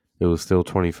 It was still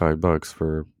 $25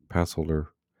 for pass holder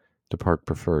to park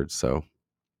preferred. So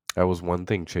that was one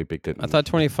thing Chapek didn't. I thought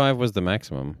 25 was the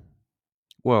maximum.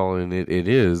 Well, and it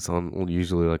is on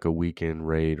usually like a weekend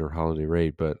rate or holiday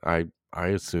rate, but I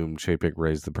assumed Chapek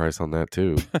raised the price on that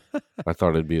too. I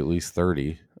thought it'd be at least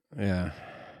 30. Yeah.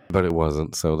 But it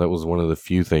wasn't. So that was one of the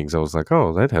few things I was like,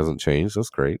 oh, that hasn't changed. That's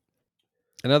great.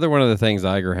 Another one of the things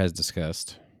Iger has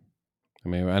discussed. I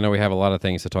mean, I know we have a lot of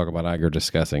things to talk about Iger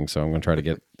discussing, so I'm going to try to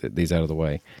get these out of the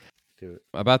way. Do it.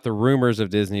 About the rumors of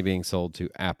Disney being sold to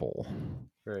Apple.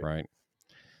 Right.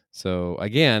 So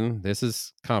again, this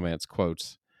is comments,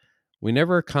 quotes. We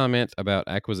never comment about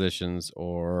acquisitions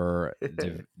or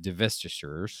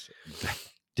divestitures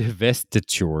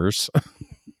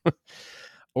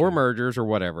or mergers or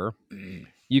whatever.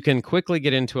 You can quickly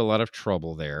get into a lot of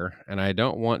trouble there, and I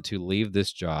don't want to leave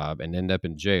this job and end up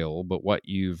in jail, but what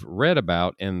you've read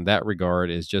about in that regard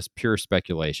is just pure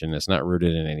speculation. It's not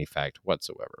rooted in any fact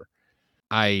whatsoever.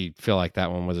 I feel like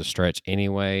that one was a stretch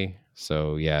anyway,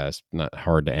 so yeah, it's not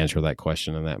hard to answer that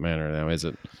question in that manner now, is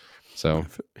it? So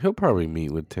he'll probably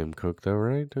meet with Tim Cook, though,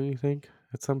 right? Don't you think?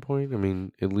 At some point, I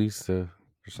mean, at least or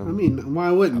something. I mean,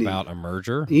 why wouldn't about a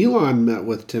merger? Elon met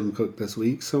with Tim Cook this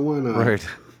week, so why not? Right,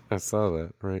 I saw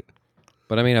that. Right,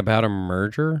 but I mean, about a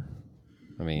merger.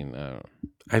 I mean,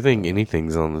 I think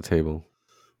anything's on the table.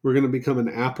 We're going to become an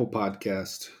Apple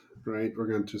podcast, right? We're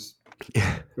going to just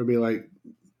we'll be like,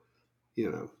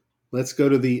 let's go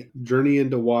to the Journey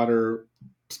into Water,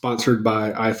 sponsored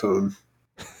by iPhone.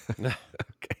 Okay.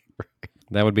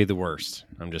 That would be the worst.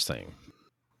 I'm just saying.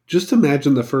 Just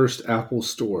imagine the first Apple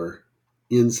store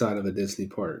inside of a Disney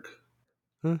park.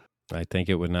 I think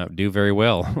it would not do very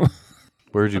well.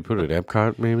 Where'd you put it?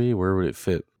 Epcot, maybe? Where would it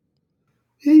fit?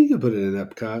 Yeah, you could put it in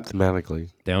Epcot.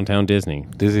 Thematically. Downtown Disney.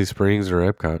 Disney Springs or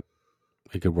Epcot.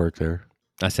 It could work there.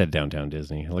 I said downtown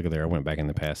Disney. Look at there. I went back in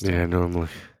the past. Yeah, normally.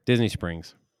 Disney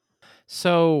Springs.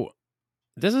 So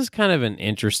this is kind of an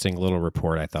interesting little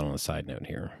report I thought on the side note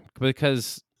here.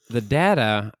 Because the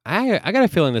data, I got a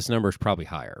feeling this number is probably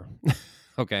higher.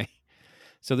 Okay.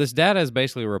 So this data is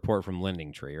basically a report from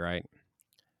Lending Tree, right?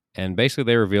 And basically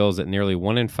they reveals that nearly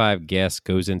 1 in 5 guests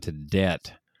goes into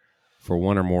debt for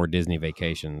one or more Disney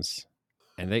vacations.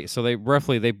 And they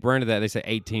branded that, they say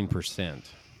 18%.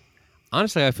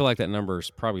 Honestly, I feel like that number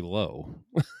is probably low.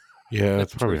 Yeah,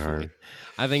 it's probably higher.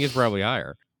 I think it's probably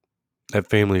higher. That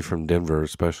family from Denver,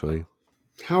 especially.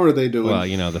 How are they doing?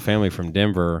 Well, the family from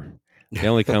Denver, they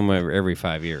only come every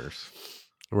 5 years.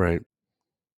 Right.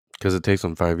 Because it takes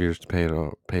them 5 years to pay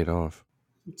it off.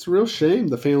 It's a real shame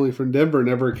the family from Denver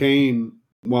never came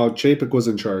while Chapek was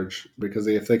in charge. Because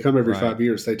if they come every 5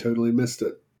 years, they totally missed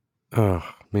it. Oh,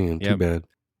 man, too bad.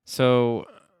 So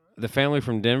the family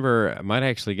from Denver might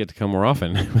actually get to come more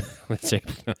often with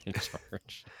Chapek in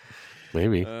charge.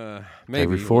 Maybe. Maybe.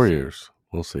 Every 4 years.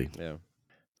 We'll see. Yeah.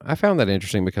 I found that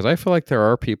interesting because I feel like there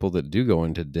are people that do go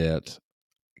into debt.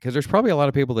 Because there's probably a lot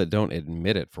of people that don't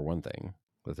admit it, for one thing,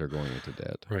 that they're going into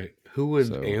debt. Right. Who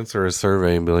would answer a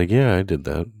survey and be like, yeah, I did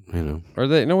that, Or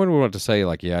no one would want to say,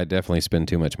 like, yeah, I definitely spend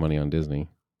too much money on Disney.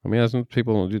 I mean, some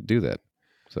people do that.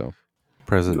 So,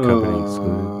 present companies.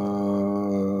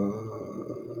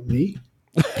 Me?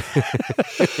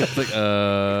 It's like,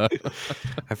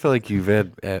 I feel like you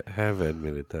have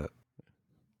admitted that.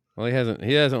 Well, he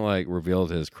hasn't like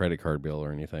revealed his credit card bill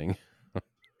or anything.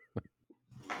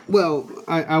 Well,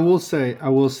 I will say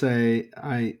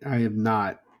I have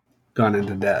not gone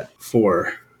into debt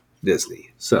for Disney.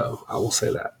 So I will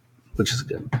say that, which is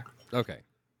good. Okay.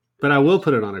 But I will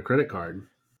put it on a credit card.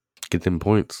 Get them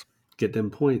points.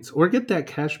 Or get that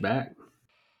cash back.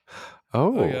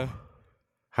 Oh yeah.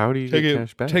 How do you get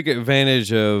cash back? Take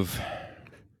advantage of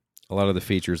a lot of the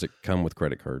features that come with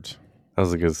credit cards. That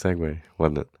was a good segue,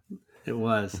 wasn't it? It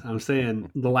was. I'm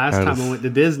saying the last time I went to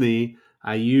Disney,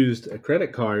 I used a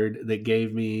credit card that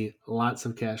gave me lots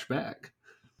of cash back.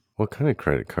 What kind of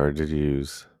credit card did you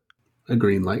use? A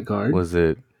Greenlight card. Was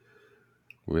it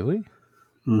really?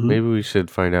 Mm-hmm. Maybe we should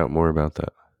find out more about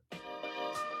that.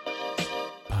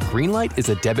 Greenlight is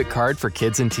a debit card for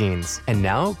kids and teens. And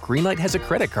now Greenlight has a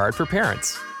credit card for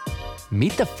parents.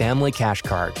 Meet the Family Cash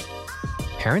Card.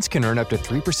 Parents can earn up to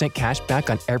 3% cash back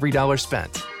on every dollar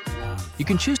spent. You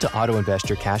can choose to auto-invest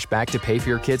your cash back to pay for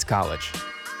your kids' college.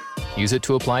 Use it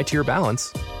to apply to your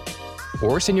balance.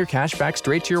 Or send your cash back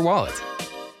straight to your wallet.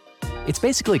 It's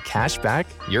basically cash back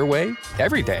your way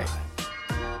every day.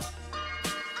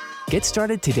 Get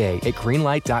started today at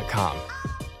greenlight.com.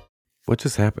 What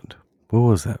just happened? What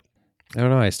was that? I don't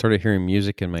know. I started hearing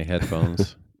music in my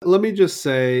headphones. Let me just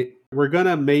say, we're going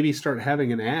to maybe start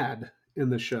having an ad in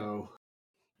the show.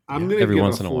 I'm going to every give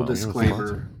once a in a full while.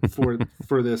 disclaimer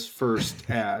for this first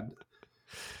ad.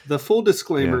 The full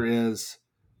disclaimer is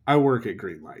I work at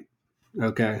Greenlight.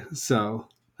 Okay, so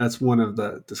that's one of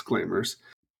the disclaimers.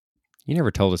 You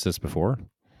never told us this before.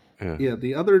 Yeah,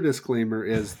 the other disclaimer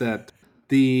is that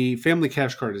the family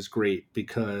cash card is great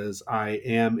because I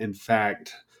am, in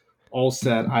fact, all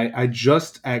set. I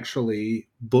just actually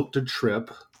booked a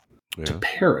trip to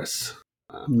Paris.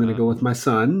 I'm going to go with my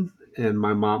son and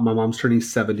my mom. My mom's turning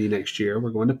 70 next year. We're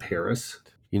going to Paris.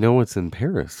 You know what's in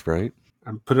Paris, right?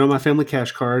 I'm putting on my family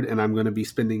cash card, and I'm going to be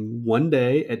spending one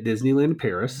day at Disneyland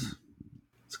Paris.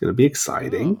 It's going to be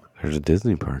exciting. There's a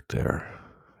Disney park there.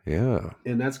 Yeah.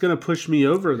 And that's going to push me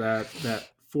over that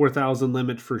 4,000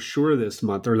 limit for sure this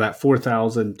month, or that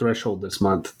 4,000 threshold this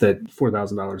month, that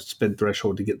 $4,000 spend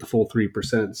threshold to get the full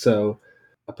 3%. So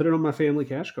I put it on my family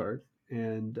cash card,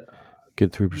 and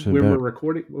get 3% when back.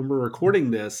 we're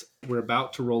recording this, we're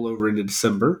about to roll over into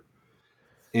December,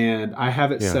 and I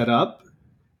have it set up.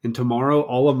 And tomorrow,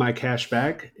 all of my cash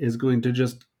back is going to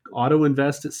just auto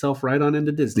invest itself right on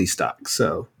into Disney stock.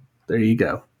 So there you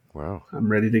go. Wow. I'm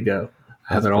ready to go.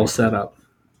 I have it all set up.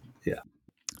 Yeah.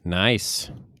 Nice.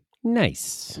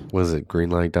 Was it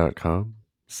greenlight.com?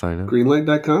 Sign up?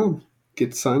 Greenlight.com.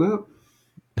 Get to sign up.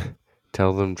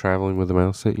 Tell them Traveling with the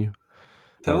Mouse sent you?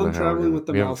 Tell them Traveling with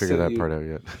the Mouse sent you. We haven't figured that part out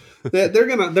yet.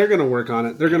 They're gonna work on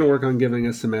it. They're gonna work on giving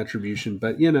us some attribution.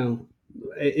 But,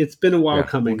 it's been a while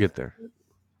coming. We'll get there.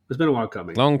 It's been a while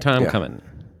coming. Long time coming.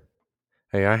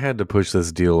 Hey, I had to push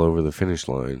this deal over the finish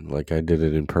line. Like I did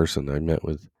it in person. I met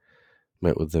with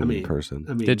them in person.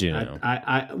 Did you know?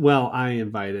 I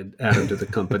invited Adam to the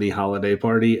company holiday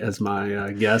party as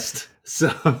my guest.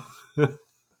 So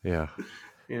yeah.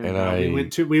 And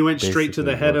we went straight to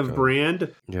the head of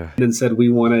brand. Yeah. And said we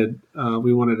wanted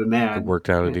an ad. I worked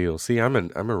out a deal. See, I'm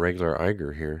a regular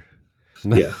Iger here.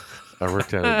 Yeah. I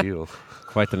worked out a deal.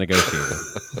 Quite the negotiator.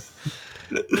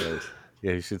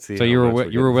 Yeah, you should see. So you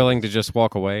were willing to just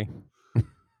walk away?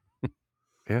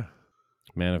 Yeah.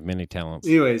 Man of many talents.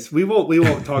 Anyways, we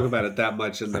won't talk about it that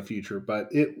much in the future, but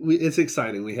it's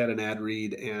exciting. We had an ad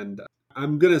read, and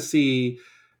I'm gonna see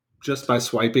just by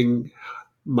swiping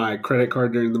my credit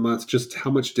card during the month just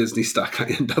how much Disney stock I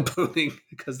end up owning,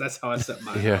 because that's how I set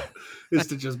mine up, is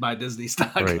to just buy Disney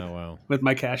stock with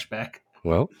my cash back.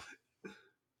 Well,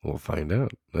 we'll find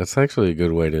out. That's actually a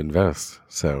good way to invest.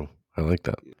 So I like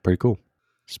that. Pretty cool.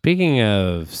 Speaking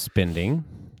of spending,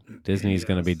 Disney's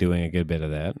going to be doing a good bit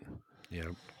of that. Yeah.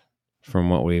 From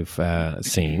what we've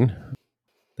seen,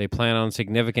 they plan on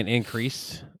significant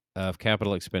increase of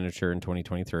capital expenditure in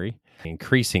 2023,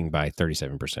 increasing by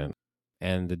 37%.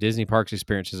 And the Disney Parks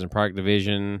Experiences and Product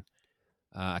Division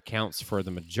accounts for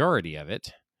the majority of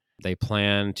it. They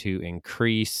plan to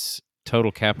increase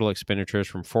total capital expenditures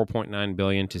from $4.9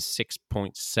 billion to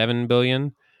 $6.7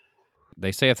 billion.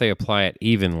 They say if they apply it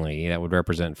evenly, that would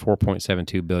represent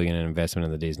 $4.72 billion in investment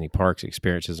in the Disney Parks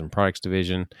Experiences and Products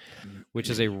Division, which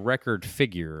is a record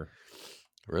figure.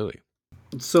 Really?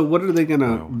 So what are they going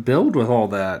to build with all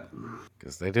that?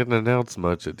 Because they didn't announce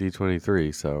much at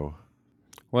D23, so...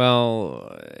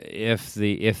 Well, if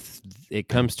it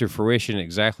comes to fruition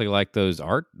exactly like the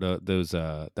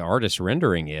artist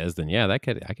rendering is, then I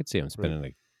could see them spending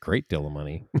a great deal of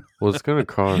money. Well, it's going to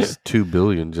cost $2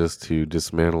 billion just to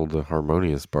dismantle the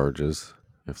Harmonious barges,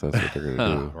 if that's what they're going to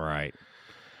do. Right.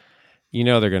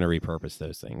 They're going to repurpose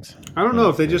those things. I don't know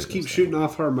if they just keep shooting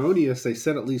off Harmonious. They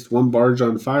set at least one barge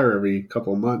on fire every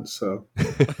couple of months. So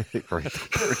they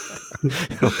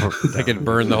could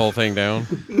burn the whole thing down.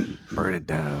 Burn it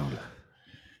down.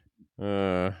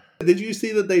 Did you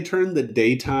see that they turned the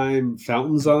daytime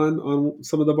fountains on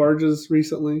some of the barges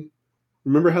recently?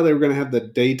 Remember how they were going to have the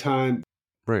daytime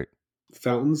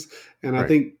fountains? And I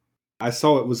think I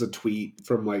saw it was a tweet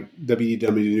from like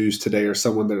WDW News Today or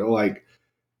someone that like,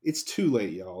 it's too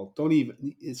late, y'all.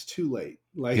 It's too late.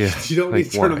 Like, you don't need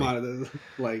to turn them on.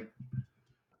 Like,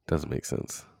 doesn't make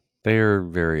sense. They are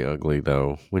very ugly,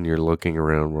 though, when you're looking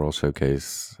around World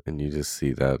Showcase and you just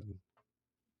see that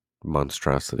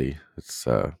monstrosity. It's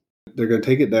they're going to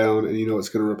take it down, and you know what's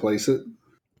going to replace it?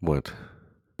 What?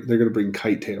 They're going to bring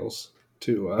kite tails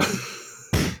to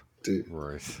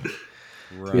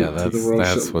Right. Yeah,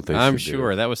 that's what they I'm should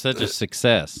sure do. That was such a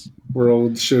success.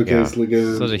 World Showcase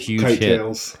Lagoon. Such a huge kite hit.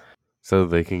 Tails. So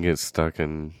they can get stuck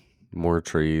in more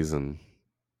trees and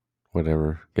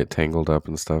whatever, get tangled up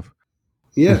and stuff.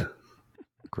 Yeah.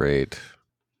 Great.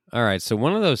 All right, so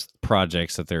one of those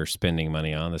projects that they're spending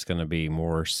money on that's going to be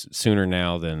more sooner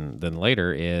now than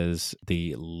later is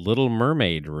the Little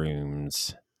Mermaid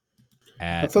rooms.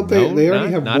 I thought they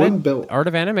already have one built. Art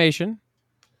of Animation.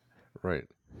 Right.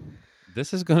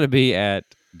 This is going to be at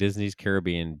Disney's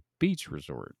Caribbean Beach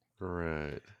Resort.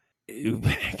 Right.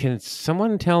 Can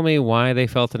someone tell me why they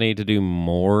felt the need to do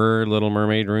more Little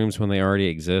Mermaid rooms when they already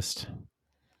exist?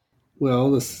 Well,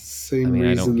 the same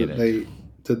I don't reason get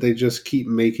that they just keep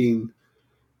making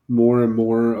more and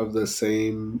more of the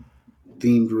same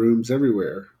themed rooms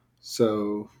everywhere.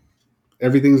 So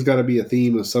everything's got to be a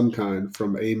theme of some kind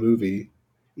from a movie,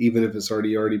 even if it's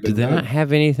already been Do they done. not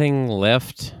have anything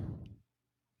left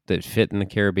that fit in the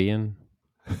Caribbean?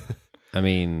 I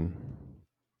mean,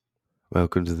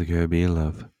 Welcome to the Caribbean,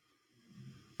 love.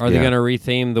 are they going to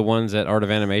retheme the ones at Art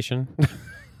of Animation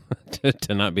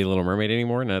to not be Little Mermaid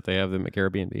anymore? Now that they have them at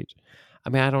Caribbean Beach. I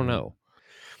mean, I don't know.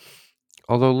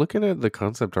 Although looking at the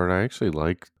concept art, I actually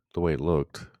like the way it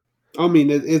looked. I mean,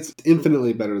 it's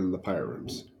infinitely better than the pirate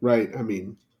rooms, right? I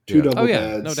mean, two double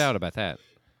beds. No doubt about that.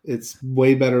 It's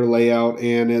way better layout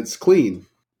and it's clean.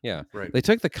 Yeah, right. They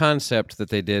took the concept that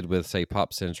they did with, say,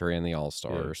 Pop Century and the All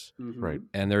Stars, Right,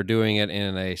 and they're doing it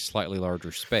in a slightly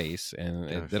larger space,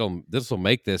 and this will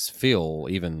make this feel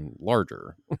even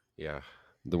larger. Yeah,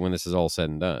 when this is all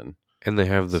said and done. And they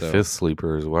have the fifth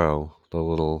sleeper as well, the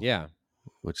little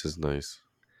which is nice.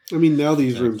 I mean, now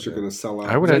these rooms are going to sell out.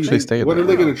 I would actually stay. What are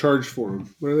they going to charge for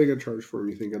them? What are they going to charge for them?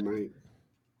 You think a night?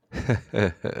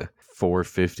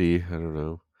 $450. I don't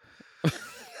know.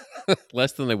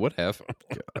 Less than they would have.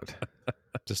 God.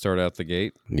 To start out the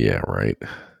gate. Yeah, right.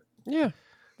 Yeah,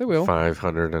 they will.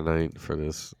 $500 a night for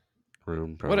this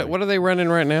room. Probably. What are they running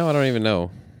right now? I don't even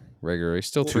know. Regularly,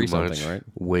 still too $3 much, something, right?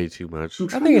 Way too much.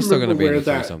 I think it's still going to be where the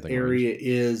that something area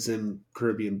is in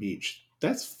Caribbean Beach.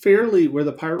 That's fairly where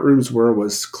the pirate rooms were.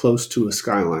 Was close to a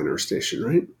Skyliner station,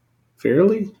 right?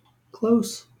 Fairly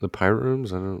close. The pirate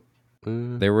rooms, I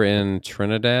don't. They were in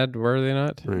Trinidad, were they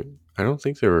not? Right. I don't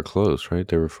think they were close. Right,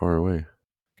 they were far away.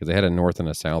 Because they had a north and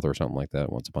a south or something like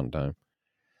that once upon a time.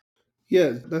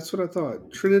 Yeah, that's what I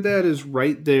thought. Trinidad is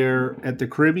right there at the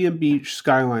Caribbean Beach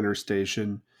Skyliner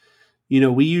station. You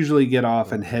know, we usually get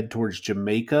off and head towards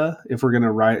Jamaica if we're going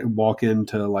to walk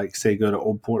into, like, say, go to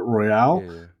Old Port Royale.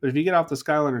 Yeah. But if you get off the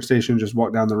Skyliner station, just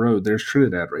walk down the road, there's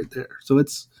Trinidad right there. So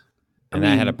it's... And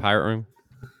that had a pirate room?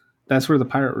 That's where the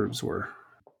pirate rooms were.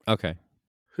 Okay.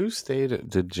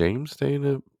 Did James stay in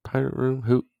a pirate room?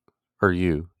 Who? Or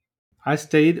you? I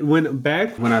stayed when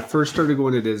I first started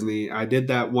going to Disney. I did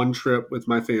that one trip with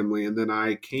my family, and then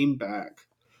I came back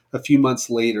a few months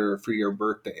later for your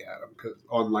birthday, Adam,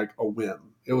 on like a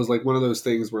whim. It was like one of those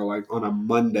things where, like, on a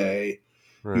Monday,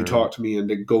 you talked me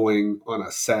into going on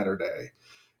a Saturday,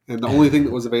 and the only thing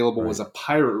that was available was a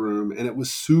pirate room, and it was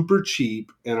super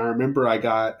cheap. And I remember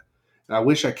I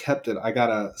wish I kept it. I got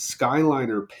a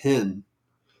Skyliner pin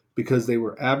because they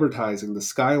were advertising the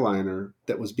Skyliner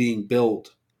that was being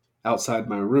built outside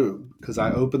my room, because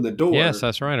I opened the door. Yes,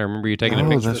 that's right. I remember you taking a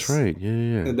picture. Oh, that's right.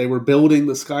 Yeah. And they were building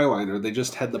the Skyliner. They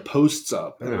just had the posts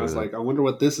up. And I was like, I wonder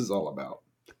what this is all about.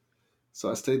 So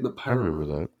I stayed in the pirate room. I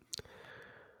remember that.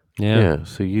 Yeah,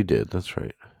 so you did. That's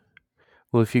right.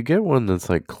 Well, if you get one that's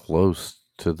like close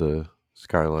to the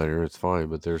Skyliner, it's fine.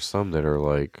 But there's some that are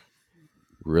like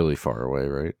really far away,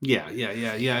 right? Yeah.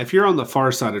 If you're on the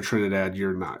far side of Trinidad,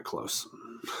 you're not close.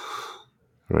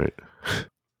 Right.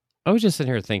 I was just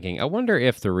sitting here thinking, I wonder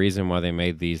if the reason why they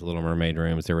made these Little Mermaid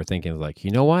rooms, they were thinking, like, you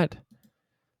know what?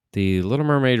 The Little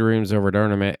Mermaid rooms over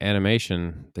at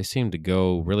Animation, they seem to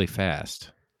go really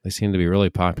fast. They seem to be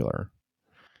really popular.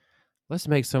 Let's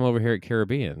make some over here at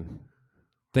Caribbean.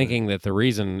 Thinking that the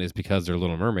reason is because they're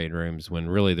Little Mermaid rooms, when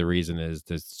really the reason is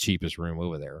the cheapest room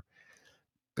over there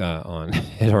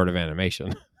at Art of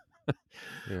Animation.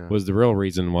 Was the real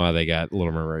reason why they got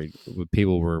Little Mermaid.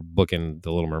 People were booking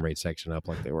the Little Mermaid section up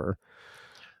like they were.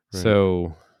 Right.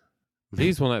 So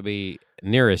these will not be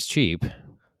near as cheap.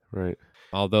 Right.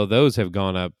 Although those have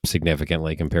gone up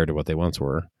significantly compared to what they once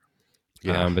were.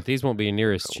 Yeah. But these won't be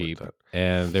near as cheap.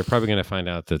 And they're probably going to find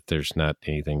out that there's not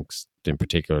anything in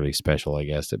particularly special, I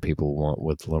guess, that people want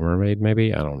with Little Mermaid,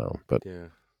 maybe. I don't know. But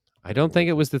I don't think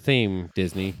it was the theme,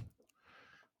 Disney.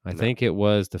 I think it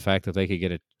was the fact that they could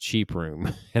get a cheap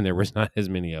room, and there was not as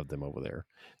many of them over there,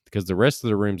 because the rest of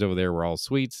the rooms over there were all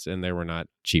suites, and they were not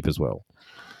cheap as well.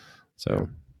 So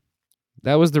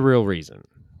that was the real reason.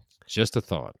 Just a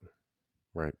thought.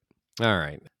 Right. All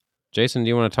right. Jason, do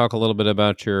you want to talk a little bit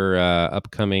about your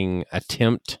upcoming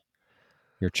attempt,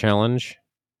 your challenge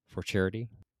for charity?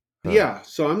 Yeah.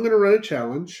 So I'm going to run a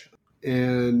challenge,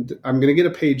 and I'm going to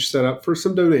get a page set up for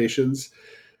some donations.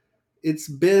 It's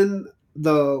been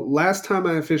the last time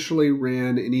I officially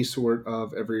ran any sort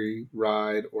of every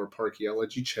ride or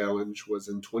Parkeology challenge was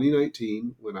in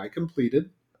 2019 when I completed.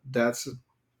 That's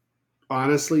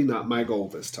honestly not my goal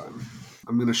this time.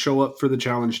 I'm going to show up for the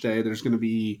challenge day. There's going to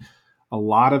be a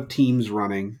lot of teams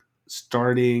running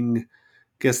starting, I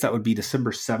guess that would be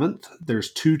December 7th.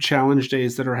 There's 2 challenge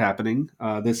days that are happening.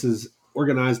 This is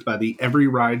organized by the Every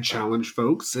Ride Challenge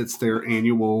folks. It's their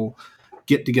annual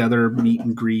get together, meet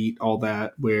and greet, all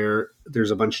that, where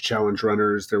there's a bunch of challenge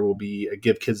runners. There will be a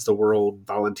Give Kids the World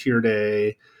volunteer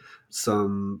day,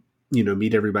 some,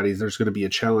 meet everybody. There's going to be a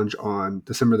challenge on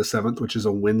December the 7th, which is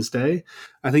a Wednesday.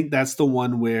 I think that's the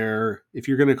one where if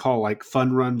you're going to call like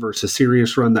fun run versus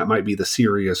serious run, that might be the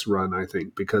serious run, I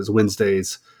think, because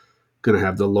Wednesday's going to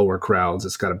have the lower crowds.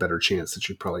 It's got a better chance that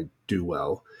you probably do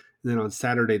well. And then on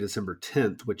Saturday, December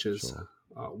 10th, which is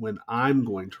when I'm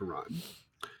going to run,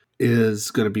 is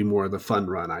going to be more of the fun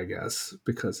run, I guess,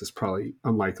 because it's probably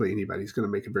unlikely anybody's going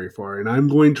to make it very far. And I'm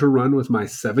going to run with my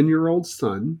 7-year-old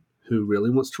son who really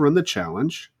wants to run the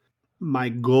challenge. My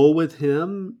goal with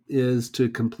him is to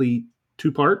complete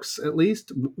 2 parks at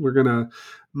least. We're going to,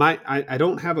 I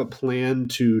don't have a plan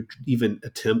to even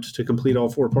attempt to complete all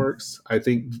 4 parks. I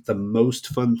think the most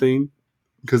fun thing,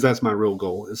 because that's my real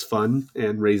goal, is fun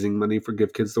and raising money for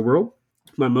Give Kids the World.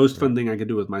 My most fun thing I could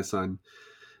do with my son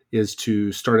is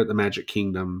to start at the Magic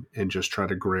Kingdom and just try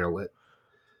to grail it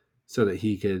so that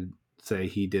he could say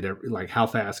he did how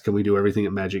fast can we do everything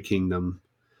at Magic Kingdom,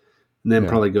 and then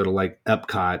probably go to like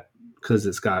Epcot because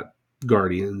it's got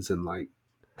Guardians and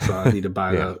so I need to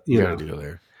buy Yeah, the, you gotta go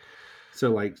there.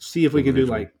 So see if we can do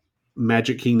like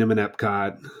Magic Kingdom and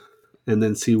Epcot, and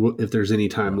then see if there's any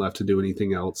time left to do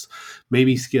anything else.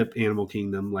 Maybe skip Animal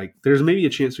Kingdom. There's maybe a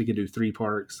chance we could do 3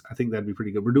 parks. I think that'd be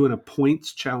pretty good. We're doing a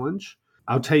points challenge.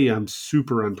 I'll tell you, I'm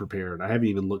super unprepared. I haven't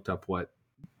even looked up what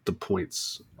the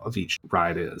points of each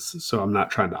ride is, so I'm not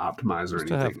trying to optimize or Just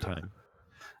to anything.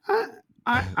 have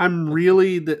time. I'm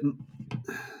really that.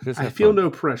 Just I have feel fun. no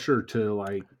pressure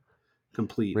to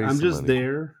complete. Raise I'm some just money.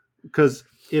 there because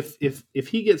if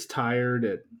he gets tired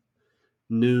at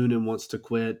noon and wants to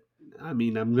quit, I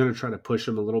mean, I'm going to try to push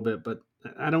him a little bit, but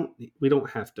we don't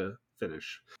have to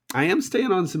finish. I am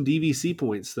staying on some DVC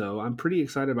points though. I'm pretty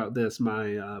excited about this.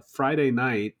 My Friday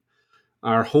night,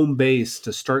 our home base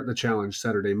to start the challenge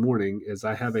Saturday morning is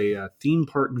I have a theme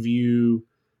park view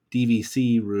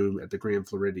DVC room at the Grand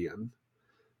Floridian.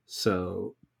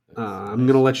 So I'm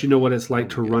going to let you know what it's like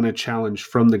to run a challenge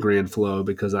from the Grand Flo,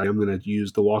 because I am going to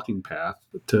use the walking path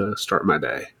to start my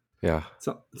day. Yeah. It's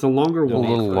a longer A walk.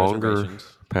 little longer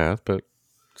Reservations. path, but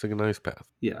it's like a nice path.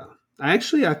 Yeah. I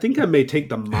think I may take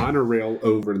the monorail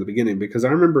over in the beginning, because I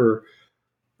remember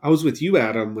I was with you,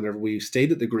 Adam, whenever we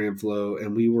stayed at the Grand Flo,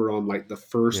 and we were on the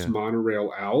first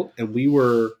monorail out, and we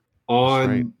were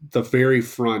on the very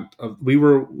front of, we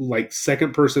were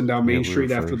second person down Main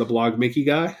Street after the Blog Mickey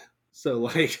guy. So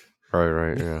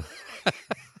Right, yeah.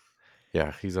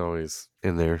 Yeah, he's always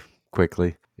in there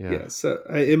quickly. Yeah. So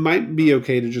it might be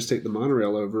okay to just take the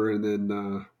monorail over and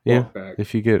then walk back.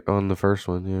 If you get on the first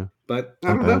one, yeah. But I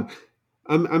don't know.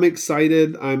 I'm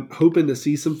excited. I'm hoping to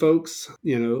see some folks.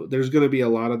 There's going to be a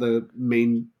lot of the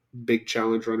main big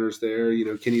challenge runners there.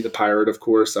 Kenny the Pirate, of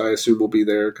course, I assume will be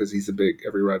there because he's a big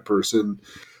Every Ride person.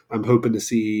 I'm hoping to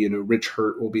see, Rich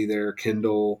Hurt will be there,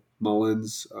 Kendall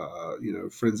Mullins,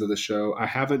 friends of the show. I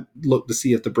haven't looked to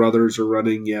see if the brothers are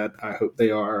running yet. I hope they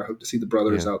are. I hope to see the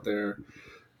brothers out there.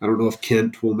 I don't know if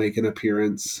Kent will make an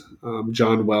appearance.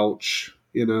 John Welch,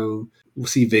 we'll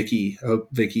see Vicky. I hope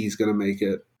Vicky's going to make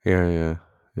it.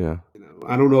 Yeah.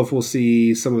 I don't know if we'll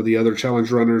see some of the other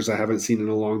challenge runners I haven't seen in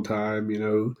a long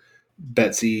time,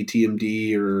 Betsy,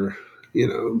 TMD, or,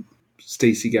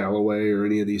 Stacy Galloway, or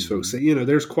any of these folks.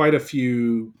 There's quite a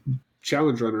few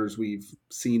challenge runners we've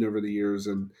seen over the years,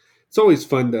 and it's always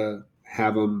fun to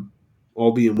have them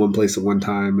all be in one place at one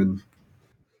time and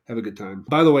have a good time.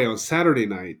 By the way, on Saturday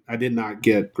night, I did not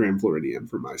get Grand Floridian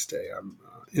for my stay. I'm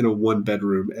in a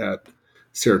 1-bedroom at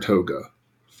Saratoga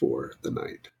for the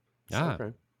night.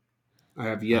 Okay. I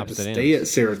have yet to stay at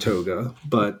Saratoga,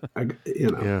 but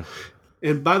Yeah.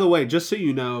 And by the way, just so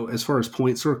you know, as far as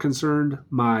points are concerned,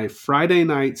 my Friday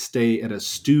night stay at a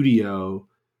studio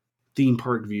theme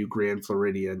park view Grand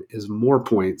Floridian is more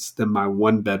points than my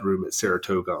 1-bedroom at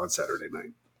Saratoga on Saturday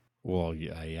night. Well,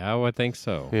 yeah, I would think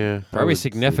so. Yeah. Probably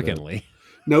significantly.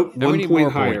 Nope, How 1 many point more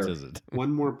higher. points is it?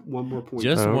 One more point.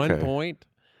 Just Oh, 1 okay. point?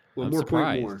 one I'm more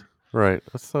surprised. point more. Right.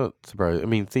 That's not surprising. I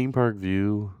mean, theme park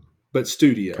view But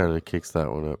studio. kind of kicks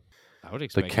that one up. I would The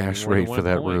expect cash more than rate for 1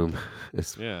 that point. room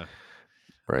is Yeah.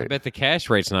 I Right. bet the cash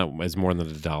rate's not is more than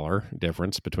 $1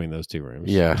 difference between those two rooms.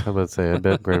 Yeah, I'm about to say, I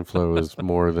bet Grand Flow is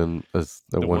more than a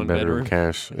The one bedroom one-bedroom?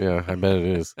 cash. Yeah, I bet it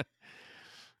is.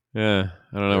 Yeah.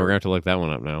 I don't know. We're gonna have to look that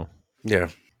one up now. Yeah.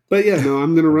 But yeah, no,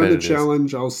 I'm going to I run bet the it is.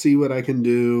 challenge. I'll see what I can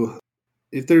do.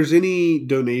 If there's any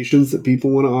donations that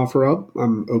people want to offer up,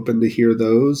 I'm open to hear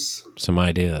those. Some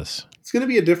ideas. It's going to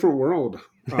be a different world.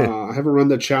 I haven't run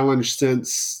the challenge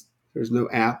since there's no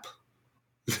app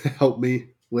to help me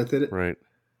with it. Right.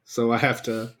 So I have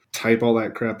to type all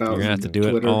that crap out. You're gonna have to on do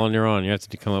Twitter. it all on your own. You have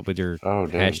to come up with your Oh,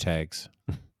 damn. hashtags.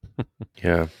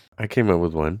 Yeah. I came up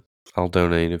with one. I'll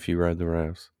donate if you ride the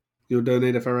rafts. You'll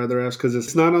donate if I rather ask because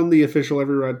it's not on the official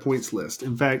Every Ride points list.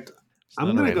 In fact, It's I'm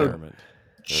not a going to go requirement.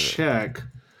 check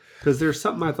because there's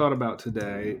something I thought about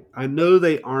today. I know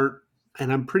they aren't,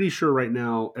 and I'm pretty sure right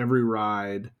now Every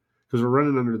Ride, because we're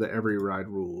running under the Every Ride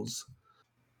rules,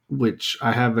 which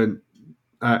I haven't.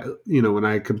 When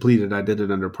I completed, I did it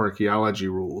under Parkeology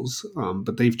rules,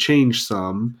 but they've changed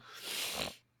some,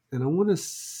 and I want to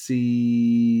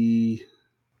see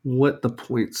what the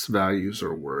points values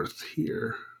are worth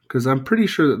here because I'm pretty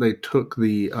sure that they took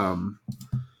the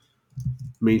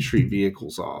Main Street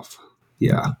vehicles off.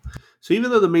 Yeah. So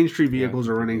even though the Main Street vehicles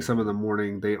are running some in the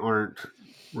morning, they aren't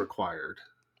required.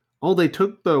 Oh, they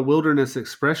took the Wilderness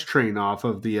Express train off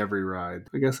of the Every Ride.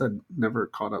 I guess I'd never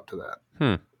caught up to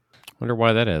that. Wonder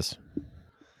why that is.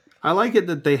 I like it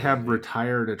that they have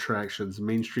retired attractions,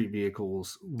 Main Street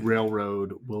vehicles,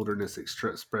 railroad, Wilderness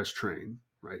Express train,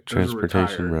 right? Those are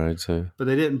Transportation retired. rides. But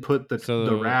they didn't put the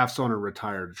So- rafts on a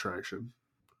retired attraction.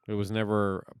 It was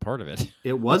never a part of it.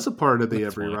 It was a part of the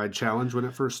That's Every funny. Ride challenge when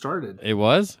it first started. It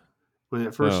was? When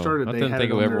it first Oh, started, I they didn't had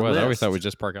think it it on ever their was. list. I always thought it was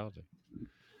just Parkology.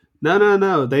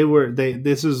 No.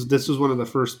 This was one of the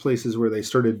first places where they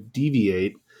started to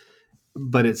deviate.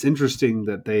 But it's interesting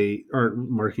that they aren't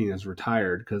marking as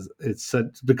retired because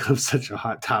it's become such a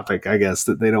hot topic, I guess,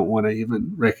 that they don't want to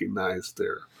even recognize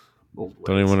their old ways.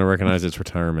 Don't even want to recognize its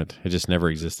retirement. It just never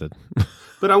existed.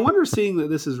 But I wonder, seeing that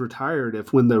this is retired,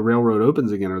 if when the railroad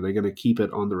opens again, are they going to keep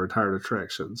it on the retired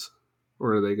attractions,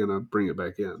 or are they going to bring it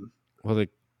back in? Well, they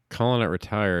calling it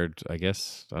retired, I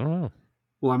guess. I don't know.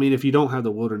 Well, I mean, if you don't have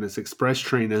the Wilderness Express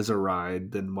train as a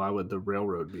ride, then why would the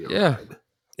railroad be a Yeah. ride?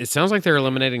 It sounds like they're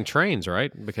eliminating trains,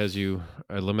 right? Because you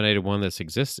eliminated one that's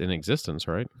in existence,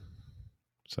 right?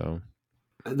 So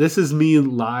This is me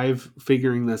live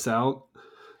figuring this out,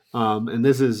 and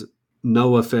this is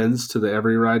no offense to the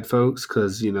Every Ride folks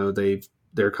because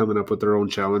they're coming up with their own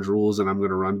challenge rules, and I'm going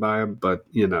to run by them. But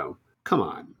come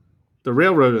on, the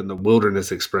railroad and the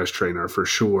Wilderness Express train are for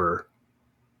sure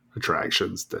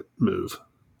attractions that move.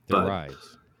 they're But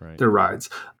rides, right? They're rides.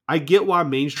 I get why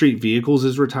Main Street Vehicles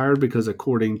is retired because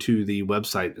according to the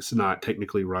website, it's not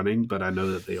technically running, but I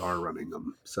know that they are running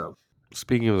them. So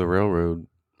Speaking of the railroad,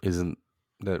 isn't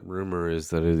that rumor is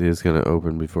that it is going to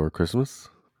open before Christmas?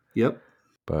 yep.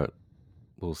 But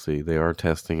we'll see. They are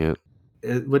testing it.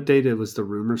 What date was the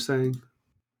rumor saying?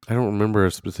 I don't remember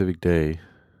a specific day,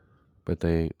 but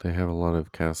they have a lot of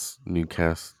new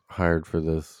cast hired for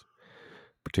this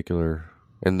particular,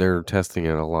 and they're testing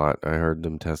it a lot. I heard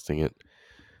them testing it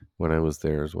when I was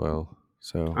there as well.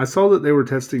 So I saw that they were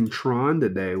testing Tron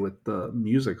today with the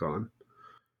music on.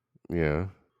 yeah,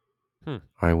 Hmm.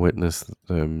 I witnessed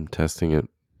them testing it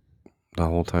the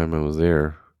whole time I was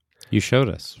there. You showed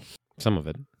us some of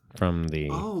it from the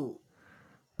Oh,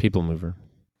 People Mover.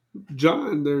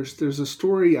 John, there's a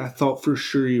story I thought for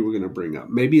sure you were going to bring up.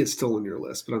 Maybe it's still on your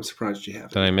list, but I'm surprised you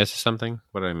haven't. Did I miss something?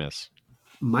 What did I miss?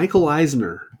 Michael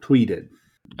Eisner tweeted,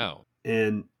 Oh,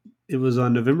 and it was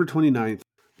on November 29th.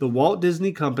 The Walt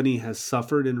Disney Company has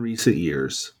suffered in recent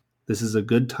years. This is a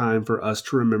good time for us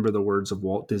to remember the words of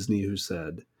Walt Disney, who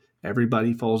said,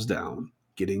 "Everybody falls down.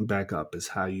 Getting back up is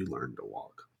how you learn to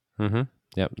walk." mm-hmm.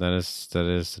 Yep, that is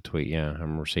the tweet. Yeah, I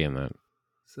remember seeing that.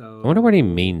 So I wonder what he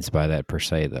means by that per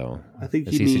se, though. I think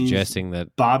Is he means suggesting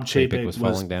that Bob Chapek Chapek was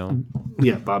falling down?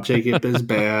 Yeah, Bob Chapek is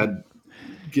bad.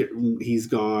 He's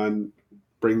gone.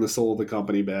 Bring the soul of the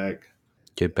company back.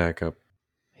 Get back up.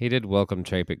 He did welcome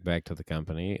Chapek back to the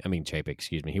company. I mean, Chapek,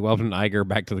 excuse me. He welcomed Iger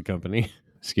back to the company.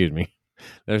 Excuse me.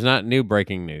 There's not new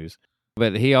breaking news.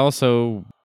 But he also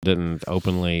didn't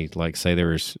openly say there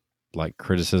was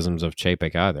criticisms of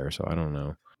Chapek either. So I don't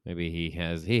know. Maybe he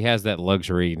has that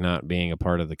luxury not being a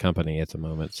part of the company at the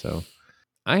moment. So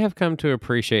I have come to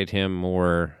appreciate him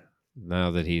more now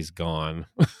that he's gone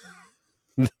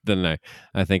than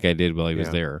I think I did while he was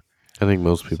Yeah. there. I think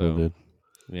most people So- did.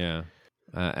 Yeah.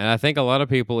 And I think a lot of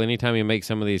people, anytime you make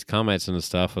some of these comments and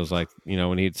stuff, it was like,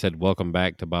 when he said welcome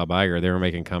back to Bob Iger, they were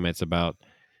making comments about,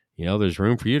 there's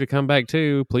room for you to come back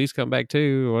too. Please come back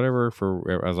too, or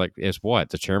whatever. I was like, it's what?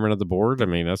 The chairman of the board? I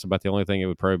mean, that's about the only thing it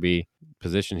would probably be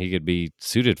position he could be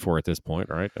suited for at this point,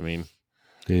 right? I mean,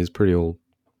 He's pretty old.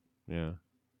 yeah.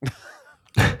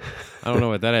 I don't know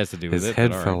what that has to do with His it.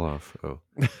 head but all fell right. off. Oh,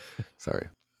 sorry.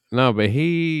 No, but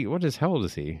how old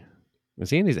is he? Is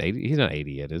he in his 80? He's not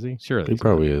 80 yet, is he? Surely. He he's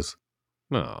probably not. is.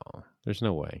 No, there's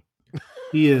no way.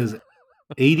 He is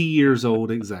 80 years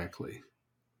old exactly.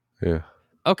 Yeah.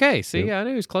 Okay, see, Yep. I knew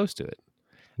he was close to it.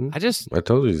 Hmm. I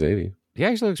told you he's 80. He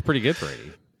actually looks pretty good for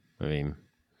 80. I mean,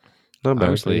 Not bad.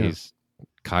 obviously but yeah. his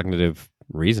cognitive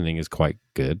reasoning is quite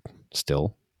good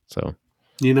still. So,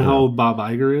 You know how old Bob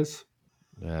Iger is?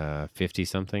 50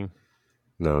 something,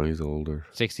 No, he's older.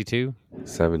 62.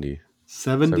 70.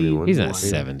 71. He's not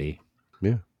 70.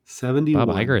 Yeah. 71.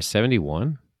 Bob Iger is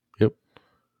 71.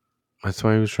 That's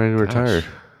why he was trying to retire. Gosh.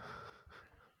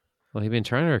 Well, he's been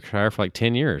trying to retire for like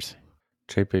 10 years.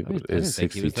 Chapek I didn't is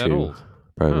think he 62, was that old.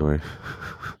 by the Huh. way.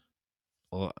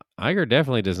 Well, Iger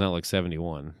definitely does not look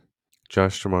 71.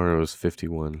 Josh Tomorrow is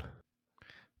 51.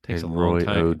 Takes and a long Roy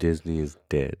time. O. Disney is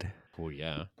dead. Well,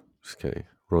 yeah. Just kidding.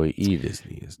 Roy E.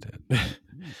 Disney is dead.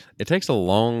 It takes a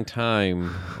long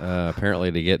time,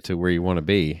 apparently, to get to where you want to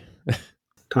be.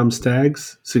 Tom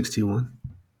Staggs, 61.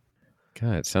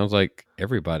 God, it sounds like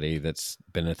everybody that's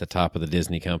been at the top of the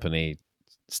Disney company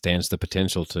stands the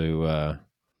potential to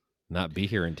not be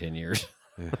here in 10 years.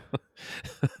 Yeah.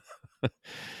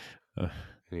 I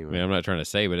Anyway. mean, I'm not trying to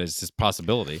say, but it's just a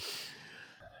possibility.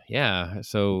 Yeah.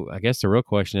 So I guess the real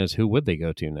question is, who would they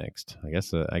go to next? I guess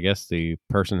the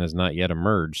person has not yet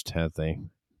emerged, have they?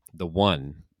 The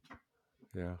one.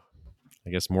 Yeah. I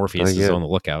guess Morpheus Not is yet. on the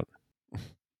lookout.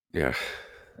 Yeah.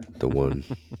 The one.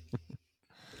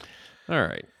 All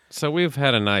right. So we've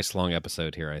had a nice long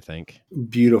episode here, I think.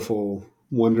 Beautiful,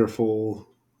 wonderful,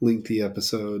 lengthy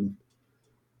episode.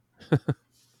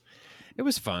 It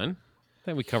was fun. I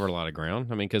think we covered a lot of ground.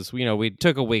 I mean, because, we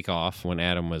took a week off when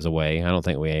Adam was away. I don't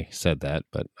think we said that,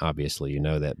 but obviously you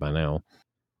know that by now.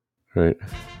 Right.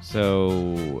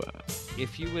 So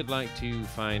if you would like to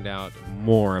find out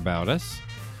more about us,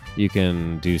 you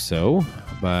can do so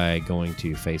by going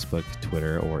to Facebook,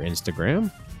 Twitter, or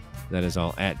Instagram. That is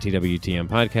all at TWTM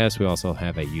Podcast. We also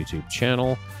have a YouTube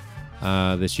channel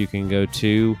that you can go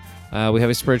to. We have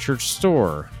a Spreadshirt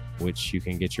store, which you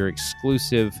can get your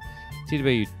exclusive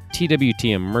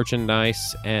TWTM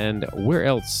merchandise. And where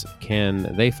else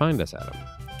can they find us, Adam?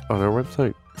 On our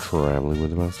website,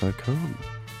 travelingwiththemouse.com.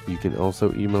 You can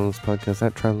also email us podcast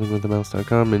at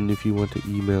travelingwiththemouse.com. And if you want to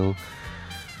email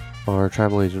our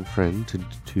travel agent friend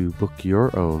to book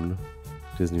your own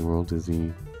Disney World,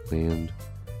 Disneyland,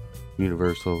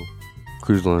 Universal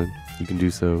cruise line, you can do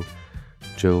so.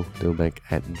 Joe Dilbeck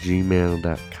at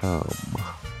gmail.com.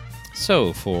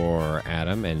 So for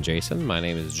Adam and Jason, my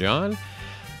name is John.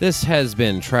 This has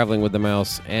been Traveling with the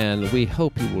Mouse, and we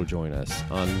hope you will join us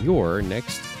on your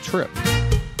next trip.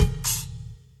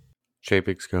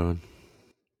 Chapek's gone.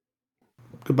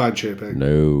 Goodbye, Chapek.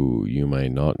 No, you may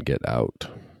not get out.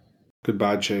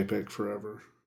 Goodbye, Chapek, forever.